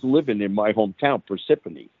Larry was living in my hometown,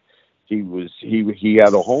 Parsippany. He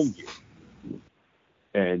had a home here,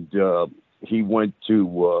 and he went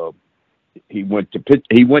to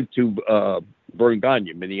Verne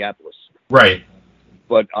Gagne, Minneapolis. Right.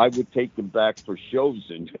 But I would take him back for shows,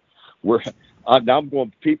 and now I'm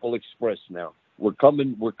going People Express now. We're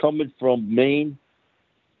coming from Maine,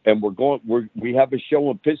 and we have a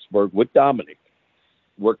show in Pittsburgh with Dominic.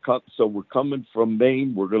 We're coming from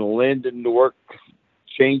Maine. We're going to land in Newark,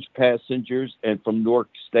 change passengers, and from Newark,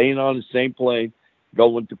 staying on the same plane,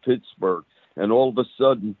 going to Pittsburgh. And all of a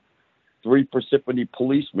sudden, 3 Parsippany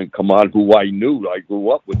policemen come on, who I knew. I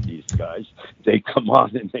grew up with these guys. They come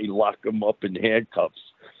on and they lock him up in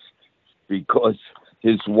handcuffs because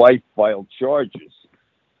his wife filed charges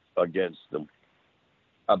against him.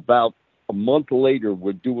 About a month later,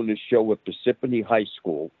 we're doing a show at Parsippany High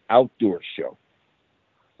School, outdoor show.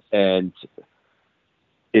 And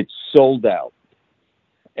it's sold out.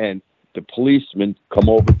 And the policemen come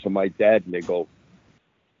over to my dad and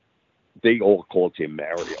they all called him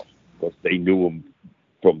Mario because they knew him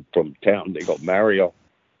from town. They go, Mario,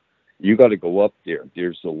 you got to go up there.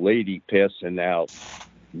 There's a lady passing out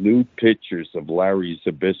nude pictures of Larry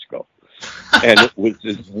Zbyszko. And it was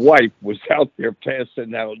his wife was out there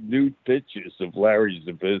passing out nude pictures of Larry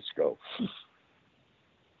Zbyszko.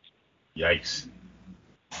 Yikes.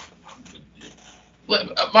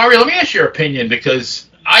 Mario, let me ask your opinion, because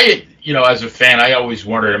I, as a fan, I always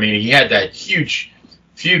wondered, I mean, he had that huge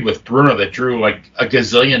feud with Bruno that drew like $1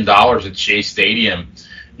 gazillion at Shea Stadium,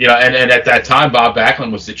 and at that time, Bob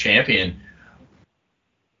Backlund was the champion.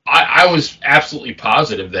 I was absolutely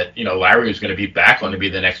positive that, Larry was going to beat Backlund to be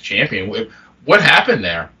the next champion. What happened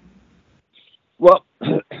there? Well,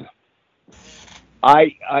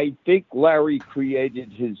 I think Larry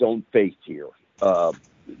created his own fate here.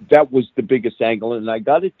 That was the biggest angle. And I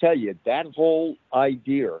got to tell you, that whole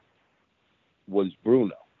idea was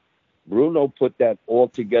Bruno. Bruno put that all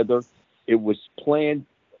together. It was planned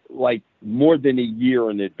like more than a year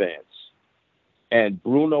in advance. And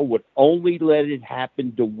Bruno would only let it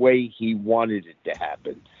happen the way he wanted it to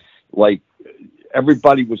happen. Like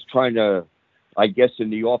everybody was trying to, I guess in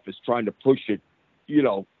the office, trying to push it,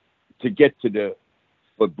 to get to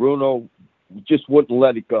but Bruno just wouldn't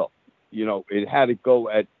let it go. It had to go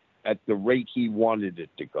at the rate he wanted it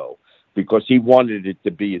to go, because he wanted it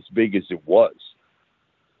to be as big as it was.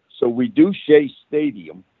 So we do Shea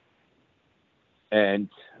Stadium, and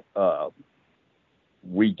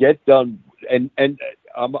we get done. And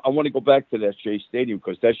I want to go back to that Shea Stadium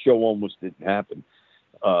because that show almost didn't happen.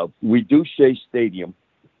 We do Shea Stadium,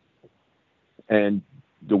 and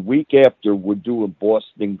the week after we're doing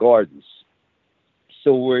Boston Gardens.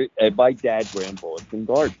 So my dad ran Boston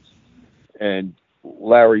Gardens. And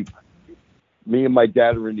Larry, me and my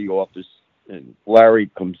dad are in the office, and Larry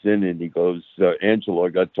comes in and he goes, Angelo, I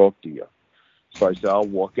got to talk to you. So I said, I'll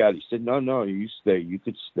walk out. He said, no, you stay. You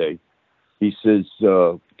could stay. He says,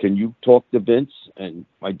 can you talk to Vince? And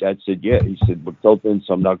my dad said, yeah. He said, but tell Vince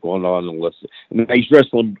I'm not going on unless. And he's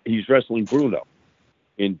wrestling Bruno.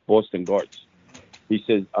 in Boston Guards. He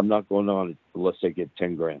said, I'm not going on it unless I get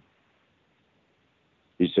 10 grand.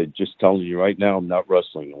 He said, just telling you right now, I'm not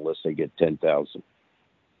wrestling unless I get 10,000.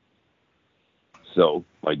 So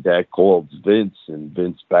my dad called Vince, and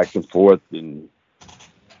Vince back and forth, and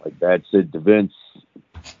my dad said to Vince,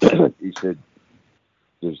 he said,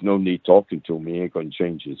 there's no need talking to him. He ain't going to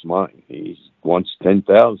change his mind. He wants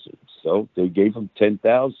 10,000. So they gave him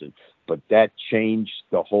 10,000, but that changed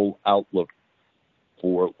the whole outlook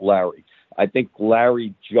for Larry. I think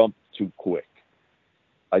Larry jumped too quick.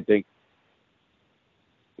 I think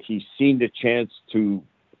he's seen the chance to,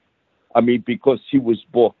 because he was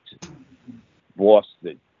booked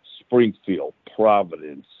Boston, Springfield,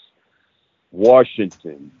 Providence,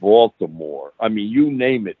 Washington, Baltimore. You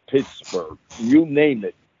name it, Pittsburgh, you name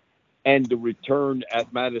it. And the return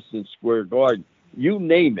at Madison Square Garden, you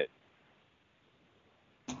name it.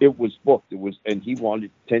 It was booked. And he wanted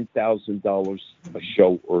 $10,000 a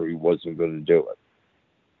show, or he wasn't going to do it.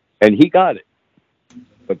 And he got it.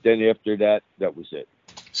 But then after that, that was it.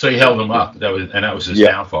 So he held him up. That was his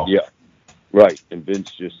downfall. Yeah, right. And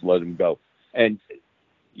Vince just let him go. And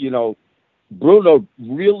Bruno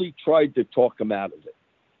really tried to talk him out of it.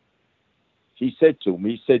 He said to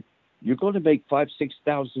him, "You're going to make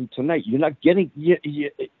 $5,000-6,000 tonight. You're not getting."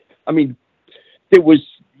 There was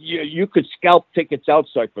you could scalp tickets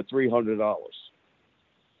outside for $300.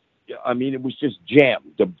 It was just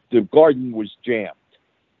jammed. The garden was jammed.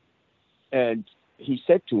 And he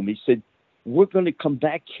said to him, "We're going to come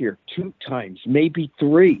back here 2 times, maybe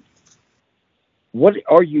 3. What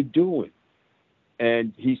are you doing?"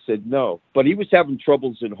 And he said no. But he was having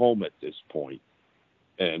troubles at home at this point.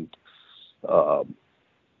 And that's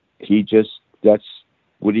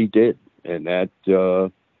what he did. And that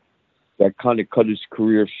kind of cut his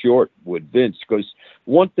career short with Vince. Because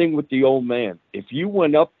one thing with the old man, if you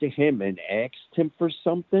went up to him and asked him for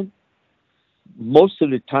something, most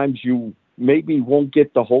of the times you maybe won't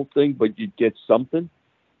get the whole thing, but you'd get something.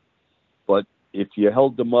 But if you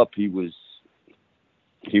held him up, he was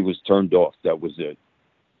turned off. That was it.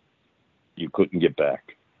 You couldn't get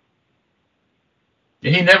back.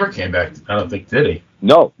 He never came back, I don't think, did he?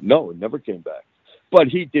 No, it never came back. But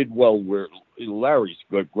he did well where Larry's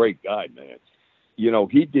a great guy, man.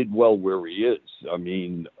 He did well where he is.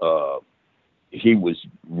 He was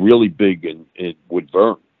really big in with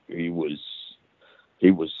Vern. He was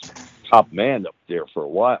top man up there for a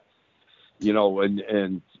while.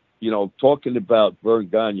 And talking about Vern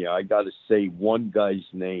Gagne, I got to say one guy's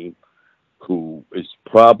name who is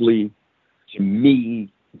probably, to me,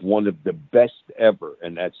 one of the best ever,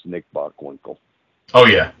 and that's Nick Bockwinkel. Oh,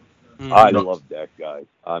 yeah. Mm-hmm. I love that guy.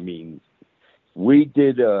 We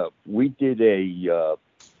did a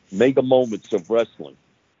Mega Moments of Wrestling,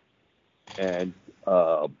 and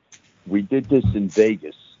we did this in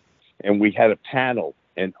Vegas, and we had a panel,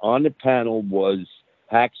 and on the panel was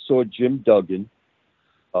Hacksaw Jim Duggan,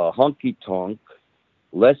 Honky Tonk,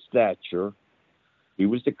 Les Thatcher, he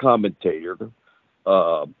was the commentator,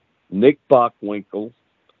 Nick Bockwinkel,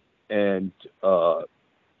 and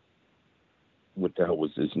what the hell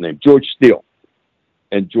was his name? George Steele.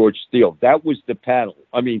 And George Steele. That was the panel.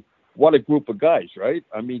 What a group of guys, right?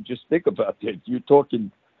 Just think about that. You're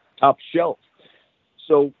talking top shelf.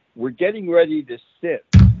 So we're getting ready to sit,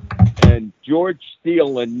 and George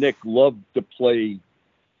Steele and Nick loved to play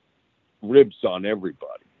ribs on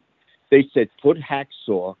everybody. They said, put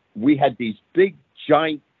Hacksaw. We had these big,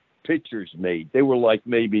 giant pictures made. They were like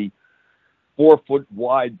maybe 4 foot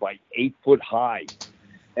wide by 8 foot high.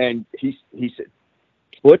 And he said,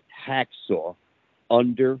 put Hacksaw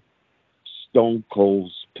under Stone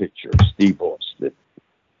Cold's picture, Steve Austin.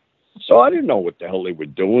 So I didn't know what the hell they were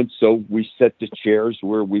doing. So we set the chairs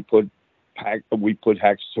where we put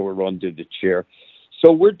Hacksaw under the chair.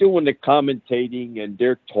 So we're doing the commentating, and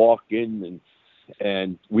they're talking,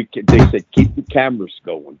 and they said, keep the cameras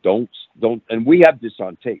going. Don't, and we have this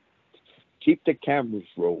on tape. Keep the cameras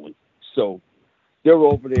rolling. So they're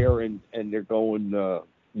over there, and they're going,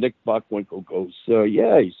 Nick Bockwinkel goes,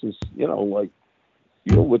 yeah, he says,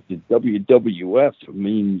 you're with the WWF.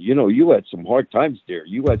 You had some hard times there.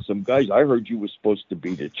 You had some guys. I heard you were supposed to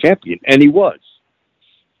be the champion, and he was.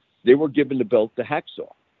 They were giving the belt to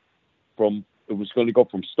Hacksaw. It was going to go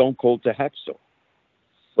from Stone Cold to Hacksaw.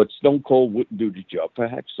 But Stone Cold wouldn't do the job for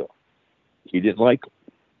Hacksaw. He didn't like them.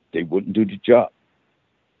 They wouldn't do the job.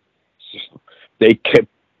 So they kept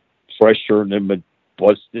pressuring him and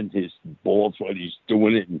busting his balls while he's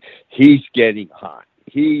doing it, and he's getting hot.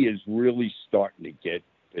 He is really starting to get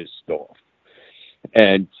pissed off.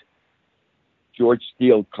 And George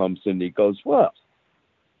Steele comes in, he goes, well,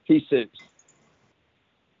 he says,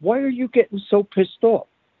 why are you getting so pissed off?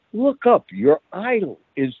 look up. Your idol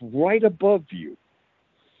is right above you.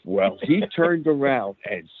 Well, he turned around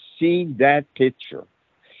and seen that picture.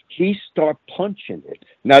 He started punching it.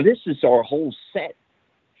 Now, this is our whole set.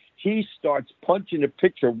 He starts punching the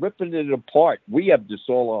picture, ripping it apart. We have this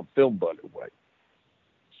all on film, by the way.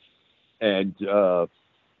 And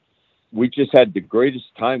we just had the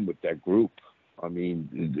greatest time with that group. I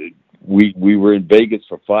mean, we were in Vegas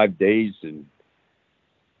for 5 days, and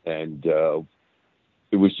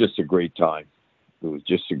it was just a great time. It was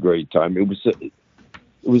just a great time. It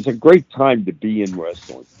was a great time to be in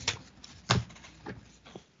wrestling.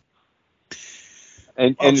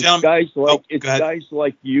 And it's guys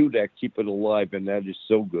like you that keep it alive, and that is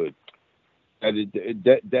so good.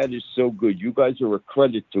 That is so good. You guys are a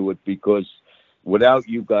credit to it, because without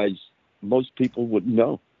you guys, most people wouldn't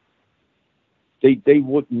know. They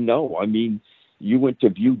wouldn't know. I mean, you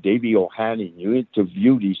interview Davey O'Hannon, you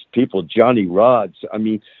interview these people, Johnny Rods. I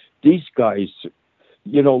mean, these guys,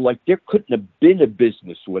 you know, like there couldn't have been a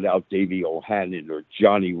business without Davey O'Hannon or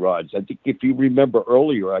Johnny Rods. I think if you remember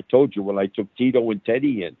earlier, I told you when I took Tito and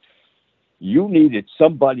Teddy in, you needed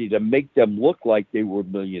somebody to make them look like they were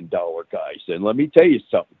 $1 million guys. And let me tell you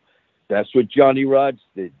something. That's what Johnny Rods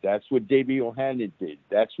did. That's what Davey O'Hannon did.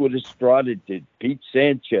 That's what Estrada did. Pete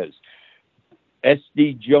Sanchez,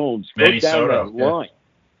 S.D. Jones, go down that line.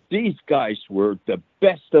 These guys were the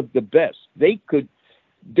best of the best. They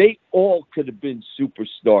all could have been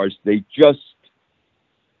superstars. They just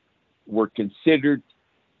were considered.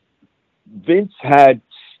 Vince had,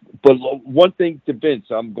 but one thing to Vince,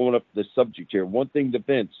 I'm going up the subject here. One thing to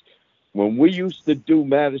Vince, when we used to do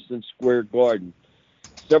Madison Square Garden,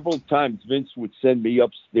 several times Vince would send me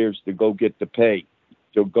upstairs to go get the pay,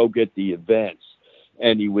 to go get the advance.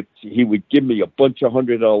 And he would give me a bunch of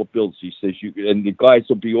 $100 bills. He says, and the guys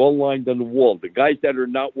will be all lined on the wall, the guys that are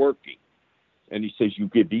not working. And he says, you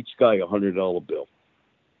give each guy a $100 bill.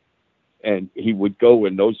 And he would go,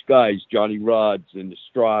 and those guys, Johnny Rods and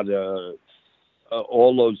Estrada,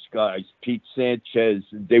 all those guys, Pete Sanchez,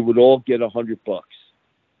 they would all get $100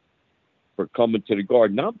 for coming to the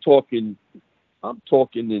Garden. I'm talking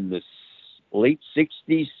in the late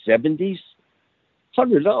 60s, 70s.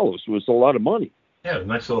 $100 was a lot of money. Yeah,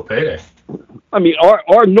 nice little payday. I mean,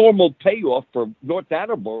 our normal payoff for North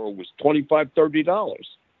Attleboro was $25, $30.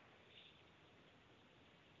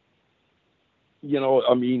 You know,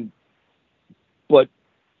 I mean, but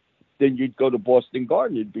then you'd go to Boston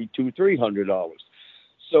Garden, it'd be $200-$300.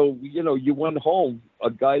 So, you know, you went home,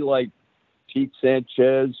 a guy like Pete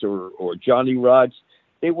Sanchez or Johnny Rods,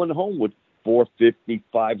 they went home with $450,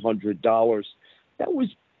 $500. That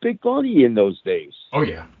was big money in those days. Oh,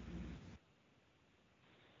 yeah.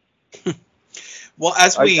 Well,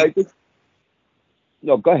 as we... I think...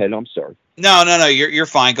 No, go ahead. I'm sorry. No. You're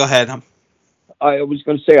fine. Go ahead. I was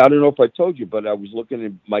going to say, I don't know if I told you, but I was looking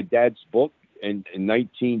at my dad's book in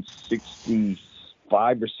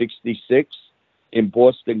 1965 or 66 in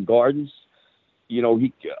Boston Gardens. You know,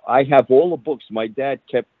 I have all the books. My dad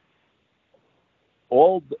kept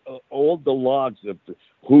all the logs of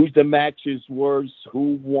who the matches were,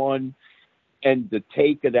 who won, and the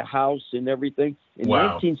take of the house and everything. In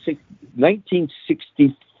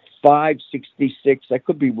 1965, 66, I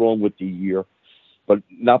could be wrong with the year, but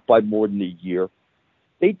not by more than a year.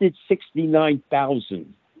 They did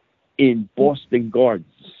 69,000 in Boston Gardens.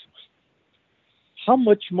 How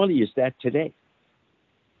much money is that today?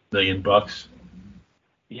 $1 million.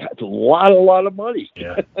 Yeah, it's a lot of money.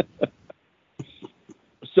 Yeah.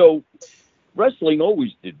 So wrestling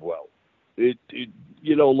always did well. It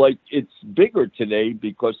you know, like it's bigger today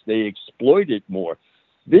because they exploit it more.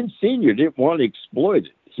 Vince Sr. didn't want to exploit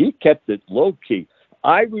it. He kept it low key.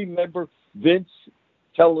 I remember Vince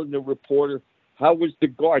telling the reporter, how was the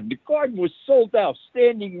Garden? The Garden was sold out,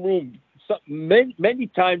 standing room. Many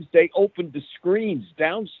times they opened the screens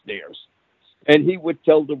downstairs. And he would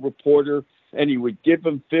tell the reporter, and he would give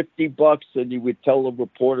him $50, and he would tell the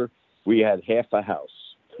reporter, we had half a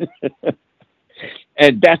house.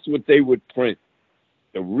 And that's what they would print.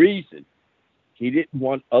 The reason he didn't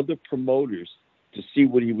want other promoters to see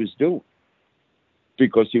what he was doing,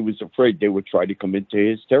 because he was afraid they would try to come into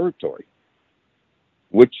his territory,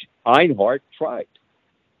 which Einhart tried.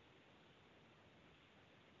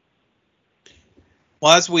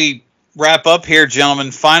 Well, as we wrap up here,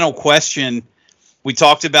 gentlemen, final question. We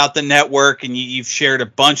talked about the network, and you've shared a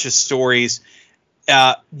bunch of stories.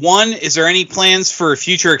 One, is there any plans for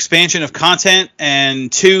future expansion of content?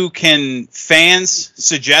 And two, can fans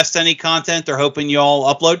suggest any content they're hoping you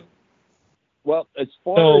all upload? Well, as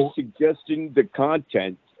far as suggesting the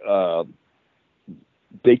content,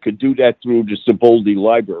 they could do that through the Saboldi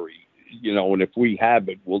library. and if we have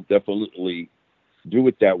it, we'll definitely do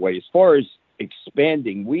it that way. As far as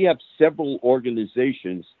expanding, we have several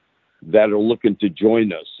organizations that are looking to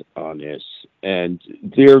join us on this, and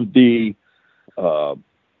they're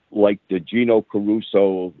like the Gino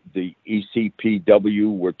Caruso, the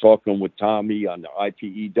ECPW. We're talking with Tommy on the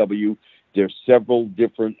IPEW. There's several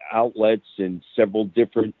different outlets in several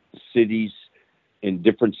different cities in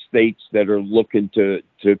different states that are looking to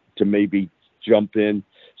maybe jump in.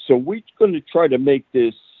 So we're going to try to make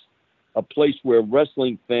this a place where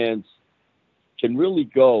wrestling fans can really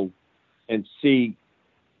go and see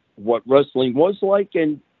what wrestling was like,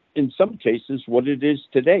 and in some cases what it is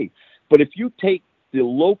today. But if you take the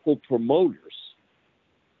local promoters,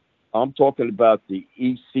 I'm talking about the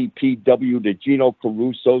ECPW, the Gino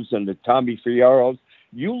Carusos and the Tommy Fierros,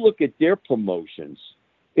 you look at their promotions,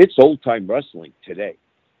 it's old-time wrestling today.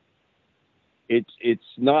 It's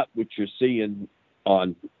not what you're seeing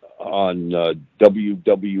on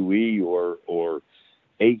WWE or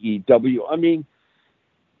AEW. I mean,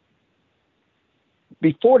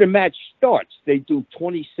 before the match starts, they do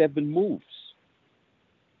 27 moves.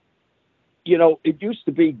 It used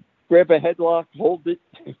to be grab a headlock, hold it,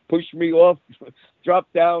 push me off, drop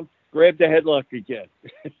down, grab the headlock again.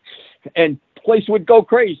 And place would go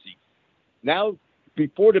crazy. Now,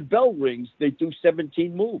 before the bell rings, they do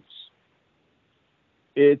 17 moves.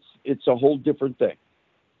 It's a whole different thing.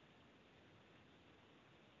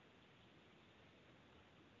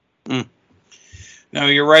 No,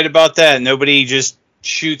 you're right about that. Nobody just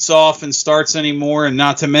shoots off and starts anymore. And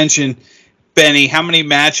not to mention, Benny, how many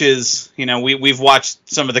matches, we've watched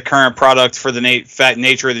some of the current product for the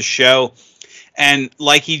nature of the show. And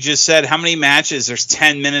like he just said, how many matches? There's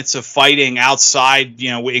 10 minutes of fighting outside,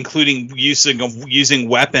 including using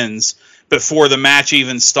weapons before the match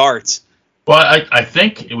even starts. Well, I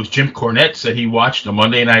think it was Jim Cornette said he watched a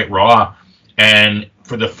Monday Night Raw, and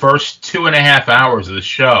for the first 2.5 hours of the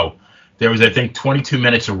show, there was, I think, 22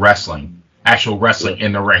 minutes of actual wrestling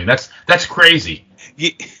in the ring. That's crazy.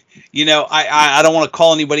 I don't want to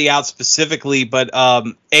call anybody out specifically, but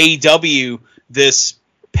AEW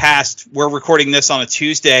we're recording this on a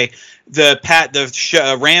Tuesday. The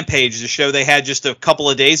show, Rampage, the show they had just a couple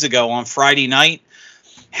of days ago on Friday night,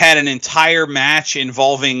 had an entire match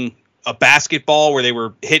involving a basketball where they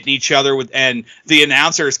were hitting each other and the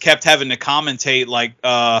announcers kept having to commentate like,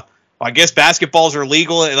 I guess basketballs are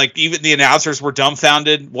legal. Like even the announcers were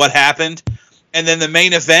dumbfounded what happened. And then the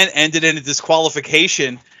main event ended in a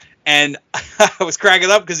disqualification. And I was cracking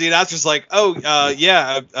up because the announcer's like,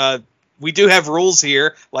 we do have rules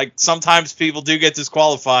here. Like sometimes people do get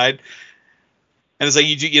disqualified. And it's like,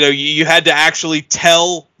 you had to actually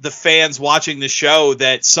tell the fans watching the show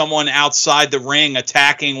that someone outside the ring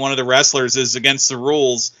attacking one of the wrestlers is against the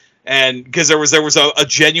rules. And because there was a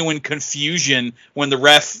genuine confusion when the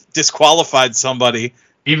ref disqualified somebody.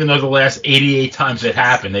 Even though the last 88 times it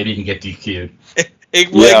happened, they didn't get DQ'd.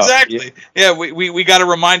 Exactly. Yeah, we got to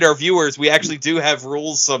remind our viewers we actually do have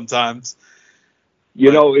rules sometimes.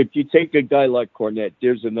 If you take a guy like Cornette,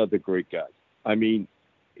 there's another great guy. I mean,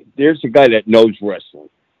 there's a guy that knows wrestling.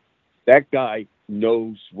 That guy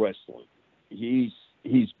knows wrestling. He's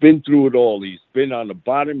been through it all. He's been on the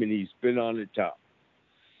bottom and he's been on the top.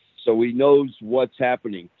 So he knows what's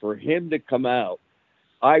happening. For him to come out,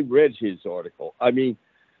 I read his article. I mean,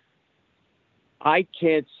 I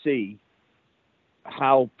can't see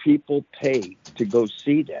how people pay to go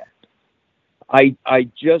see that. I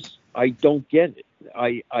don't get it.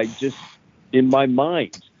 I just, in my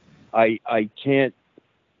mind, I can't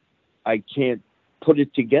put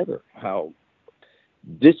it together how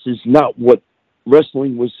this is not what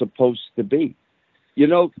wrestling was supposed to be.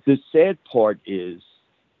 The sad part is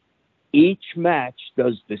each match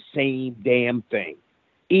does the same damn thing.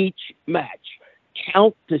 Each match.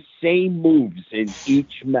 Count the same moves in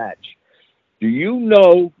each match. Do you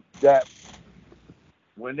know that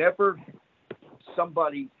whenever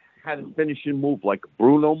somebody had a finishing move like a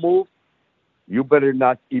Bruno move, you better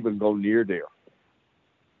not even go near there.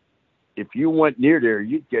 If you went near there,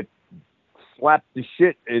 you'd get slapped to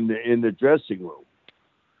shit in the dressing room.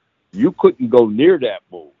 You couldn't go near that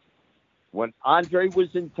move. When Andre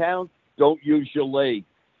was in town, don't use your leg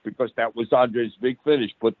because that was Andre's big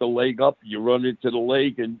finish. Put the leg up, you run into the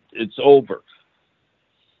leg, and it's over.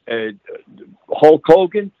 And Hulk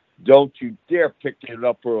Hogan, don't you dare pick it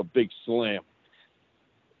up for a big slam.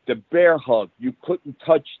 The bear hug, you couldn't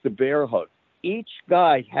touch the bear hug. Each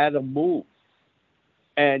guy had a move,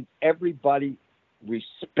 and everybody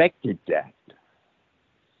respected that.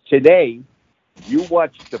 Today, you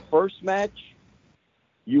watch the first match,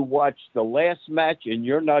 you watch the last match and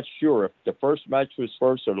you're not sure if the first match was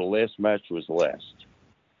first or the last match was last,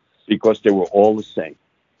 because they were all the same.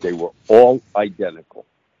 They were all identical.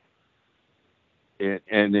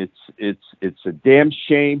 And it's a damn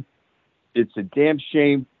shame. It's a damn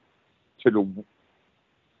shame to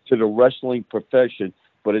the wrestling profession,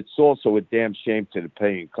 but it's also a damn shame to the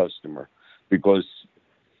paying customer, because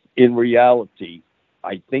in reality,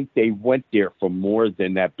 I think they went there for more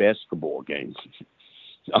than that basketball game.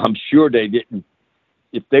 I'm sure they didn't.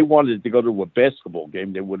 If they wanted to go to a basketball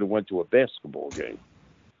game, they would have went to a basketball game.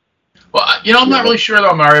 Well, I'm not really sure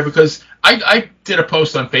though, Mario, because I did a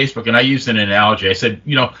post on Facebook and I used an analogy. I said,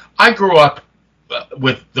 I grew up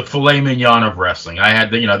with the filet mignon of wrestling. I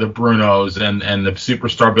had the Brunos and the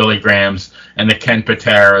superstar Billy Grahams and the Ken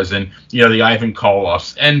Pateras and the Ivan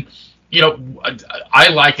Koloffs, and I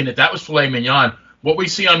liken it. That was filet mignon. What we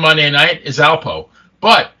see on Monday night is Alpo.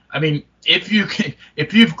 But I mean, if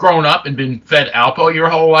you've grown up and been fed Alpo your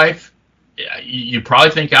whole life, you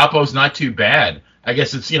probably think Alpo's not too bad. I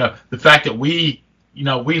guess it's the fact that we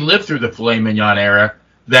lived through the filet mignon era,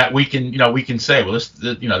 that we can say, well,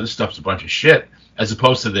 this stuff's a bunch of shit, as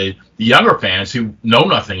opposed to the younger fans who know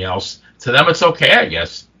nothing else. To them, it's okay, I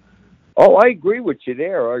guess. Oh, I agree with you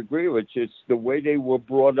there. I agree with you. It's the way they were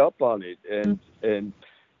brought up on it, and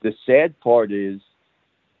the sad part is,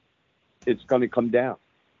 it's going to come down.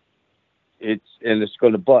 It's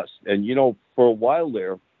going to bust. And for a while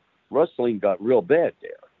there, wrestling got real bad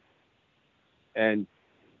there. And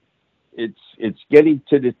it's getting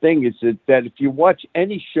to the thing is that if you watch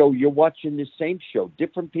any show, you're watching the same show,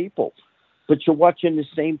 different people, but you're watching the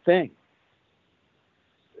same thing.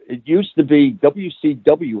 It used to be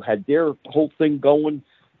WCW had their whole thing going.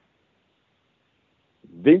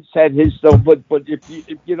 Vince had his stuff, but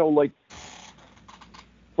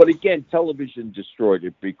but again, television destroyed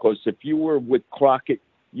it, because if you were with Crockett,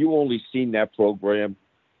 you only seen that program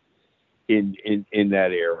in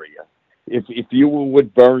that area. If you were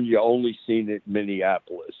with Byrne, you only seen it in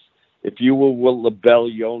Minneapolis. If you were with LaBelle,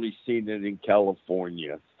 you only seen it in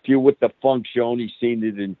California. If you were with the Funks, you only seen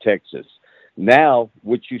it in Texas. Now,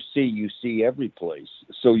 what you see every place.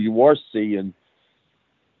 So you are seeing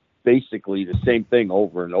basically the same thing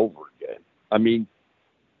over and over again. I mean,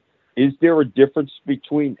 is there a difference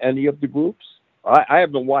between any of the groups? I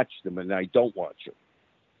haven't watched them, and I don't watch them.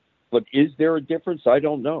 But is there a difference? I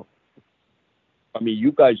don't know. I mean,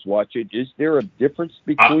 you guys watch it. Is there a difference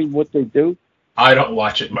between what they do? I don't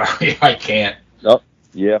watch it, Mario. I can't. Oh,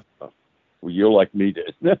 yeah. Well, you're like me,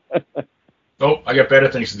 then. Oh, I got better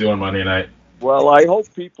things to do on Monday night. Well, I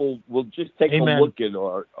hope people will just take Amen. a look at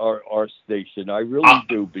our station. I really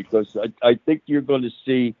do, because I think you're going to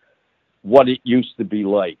see what it used to be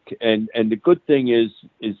like. And the good thing is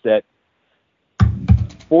that,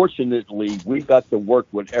 fortunately, we got to work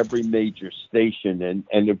with every major station,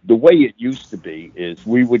 and the way it used to be is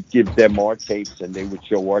we would give them our tapes and they would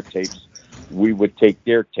show our tapes. We would take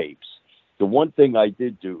their tapes. The one thing I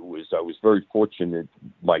did do is I was very fortunate.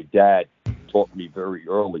 My dad taught me very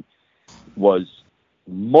early was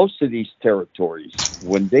most of these territories,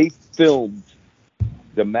 when they filmed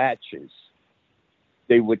the matches,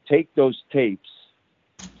 they would take those tapes,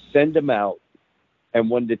 send them out, and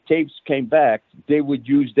when the tapes came back, they would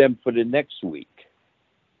use them for the next week.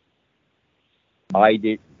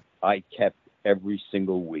 I kept every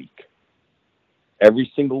single week.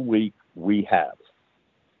 Every single week we have.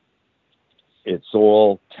 It's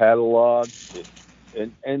all cataloged.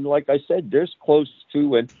 And like I said, there's close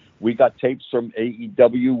to, and we got tapes from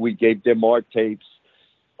AEW. We gave them our tapes.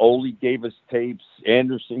 Ole gave us tapes.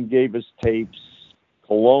 Anderson gave us tapes.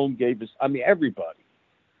 Cologne gave us, everybody.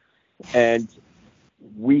 And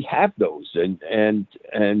we have those, and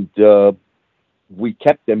we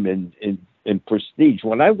kept them in prestige.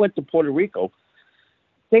 When I went to Puerto Rico,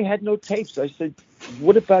 they had no tapes. I said,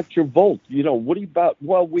 "What about your Volt? What about?"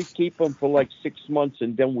 Well, we keep them for like 6 months,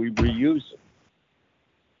 and then we reuse them.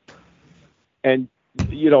 And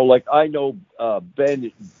like I know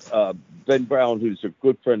Ben Brown, who's a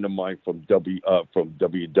good friend of mine from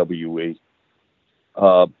WWE.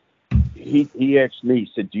 He asked me.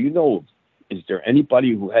 He said, "Do you know? Is there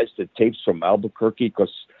anybody who has the tapes from Albuquerque?"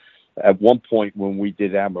 Because at one point when we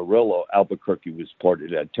did Amarillo, Albuquerque was part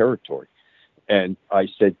of that territory. And I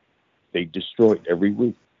said, they destroyed every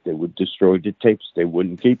week. They would destroy the tapes. They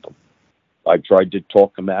wouldn't keep them. I tried to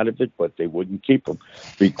talk them out of it, but they wouldn't keep them.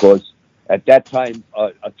 Because at that time,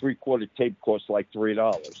 a 3/4 tape cost like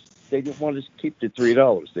 $3. They didn't want to keep the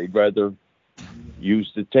 $3. They'd rather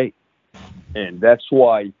use the tape. And that's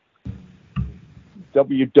why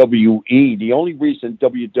WWE, the only reason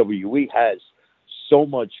WWE has so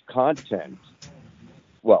much content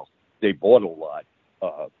well, they bought a lot.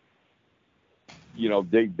 You know,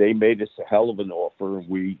 they made us a hell of an offer, and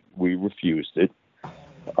we refused it.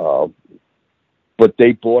 But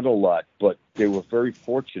they bought a lot. But they were very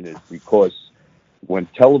fortunate because when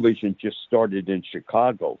television just started in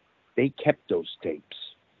Chicago, they kept those tapes.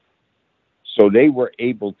 So they were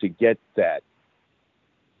able to get the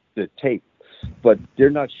tape. But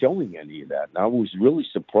they're not showing any of that. And I was really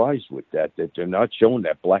surprised with that they're not showing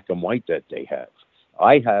that black and white that they have.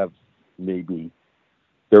 I have maybe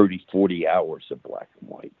 30, 40 hours of black and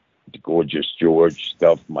white. The Gorgeous George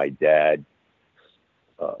stuff, my dad.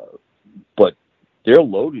 But they're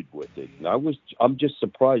loaded with it. And I'm just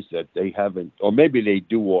surprised that they haven't, or maybe they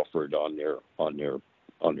do offer it on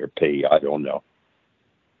their pay. I don't know.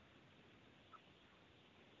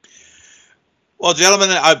 Well,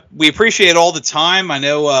 gentlemen, we appreciate all the time. I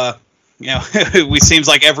know, we seems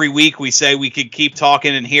like every week we say we could keep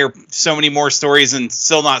talking and hear so many more stories and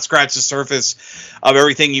still not scratch the surface of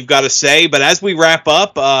everything you've got to say. But as we wrap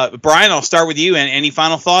up, Brian, I'll start with you. And any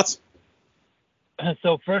final thoughts?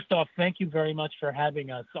 So first off, thank you very much for having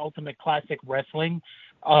us. Ultimate Classic Wrestling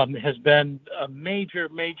has been a major,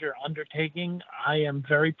 major undertaking. I am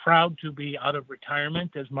very proud to be out of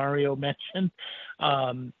retirement, as Mario mentioned.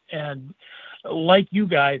 And like you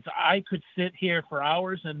guys, I could sit here for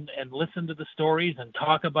hours and listen to the stories and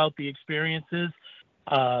talk about the experiences.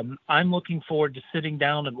 I'm looking forward to sitting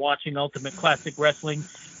down and watching Ultimate Classic Wrestling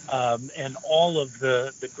and all of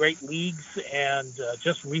the great leagues and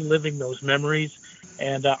just reliving those memories.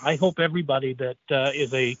 And I hope everybody that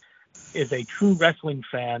is a true wrestling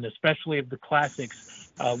fan, especially of the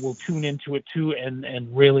classics, will tune into it too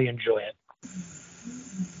and really enjoy it.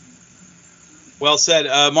 Well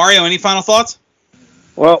said. Mario, any final thoughts?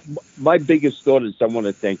 Well, my biggest thought is I want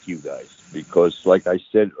to thank you guys because, like I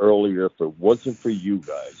said earlier, if it wasn't for you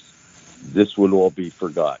guys, this would all be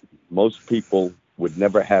forgotten. Most people would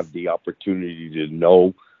never have the opportunity to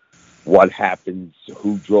know what happens,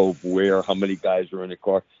 who drove where, how many guys are in the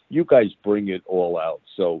car. You guys bring it all out.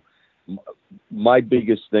 So my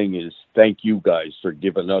biggest thing is thank you guys for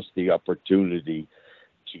giving us the opportunity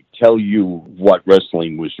to tell you what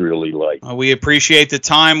wrestling was really like. We appreciate the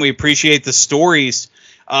time. We appreciate the stories.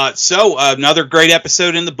 So another great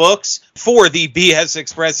episode in the books for the BS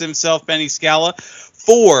Express himself, Benny Scala.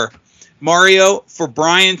 For Mario, for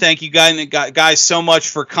Brian, thank you guys so much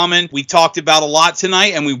for coming. We talked about a lot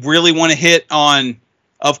tonight, and we really want to hit on,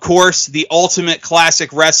 of course, the Ultimate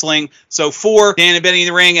Classic Wrestling. So for Dan and Benny in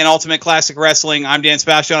the Ring and Ultimate Classic Wrestling, I'm Dan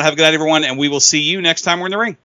Sebastian. Have a good night, everyone, and we will see you next time we're in the ring.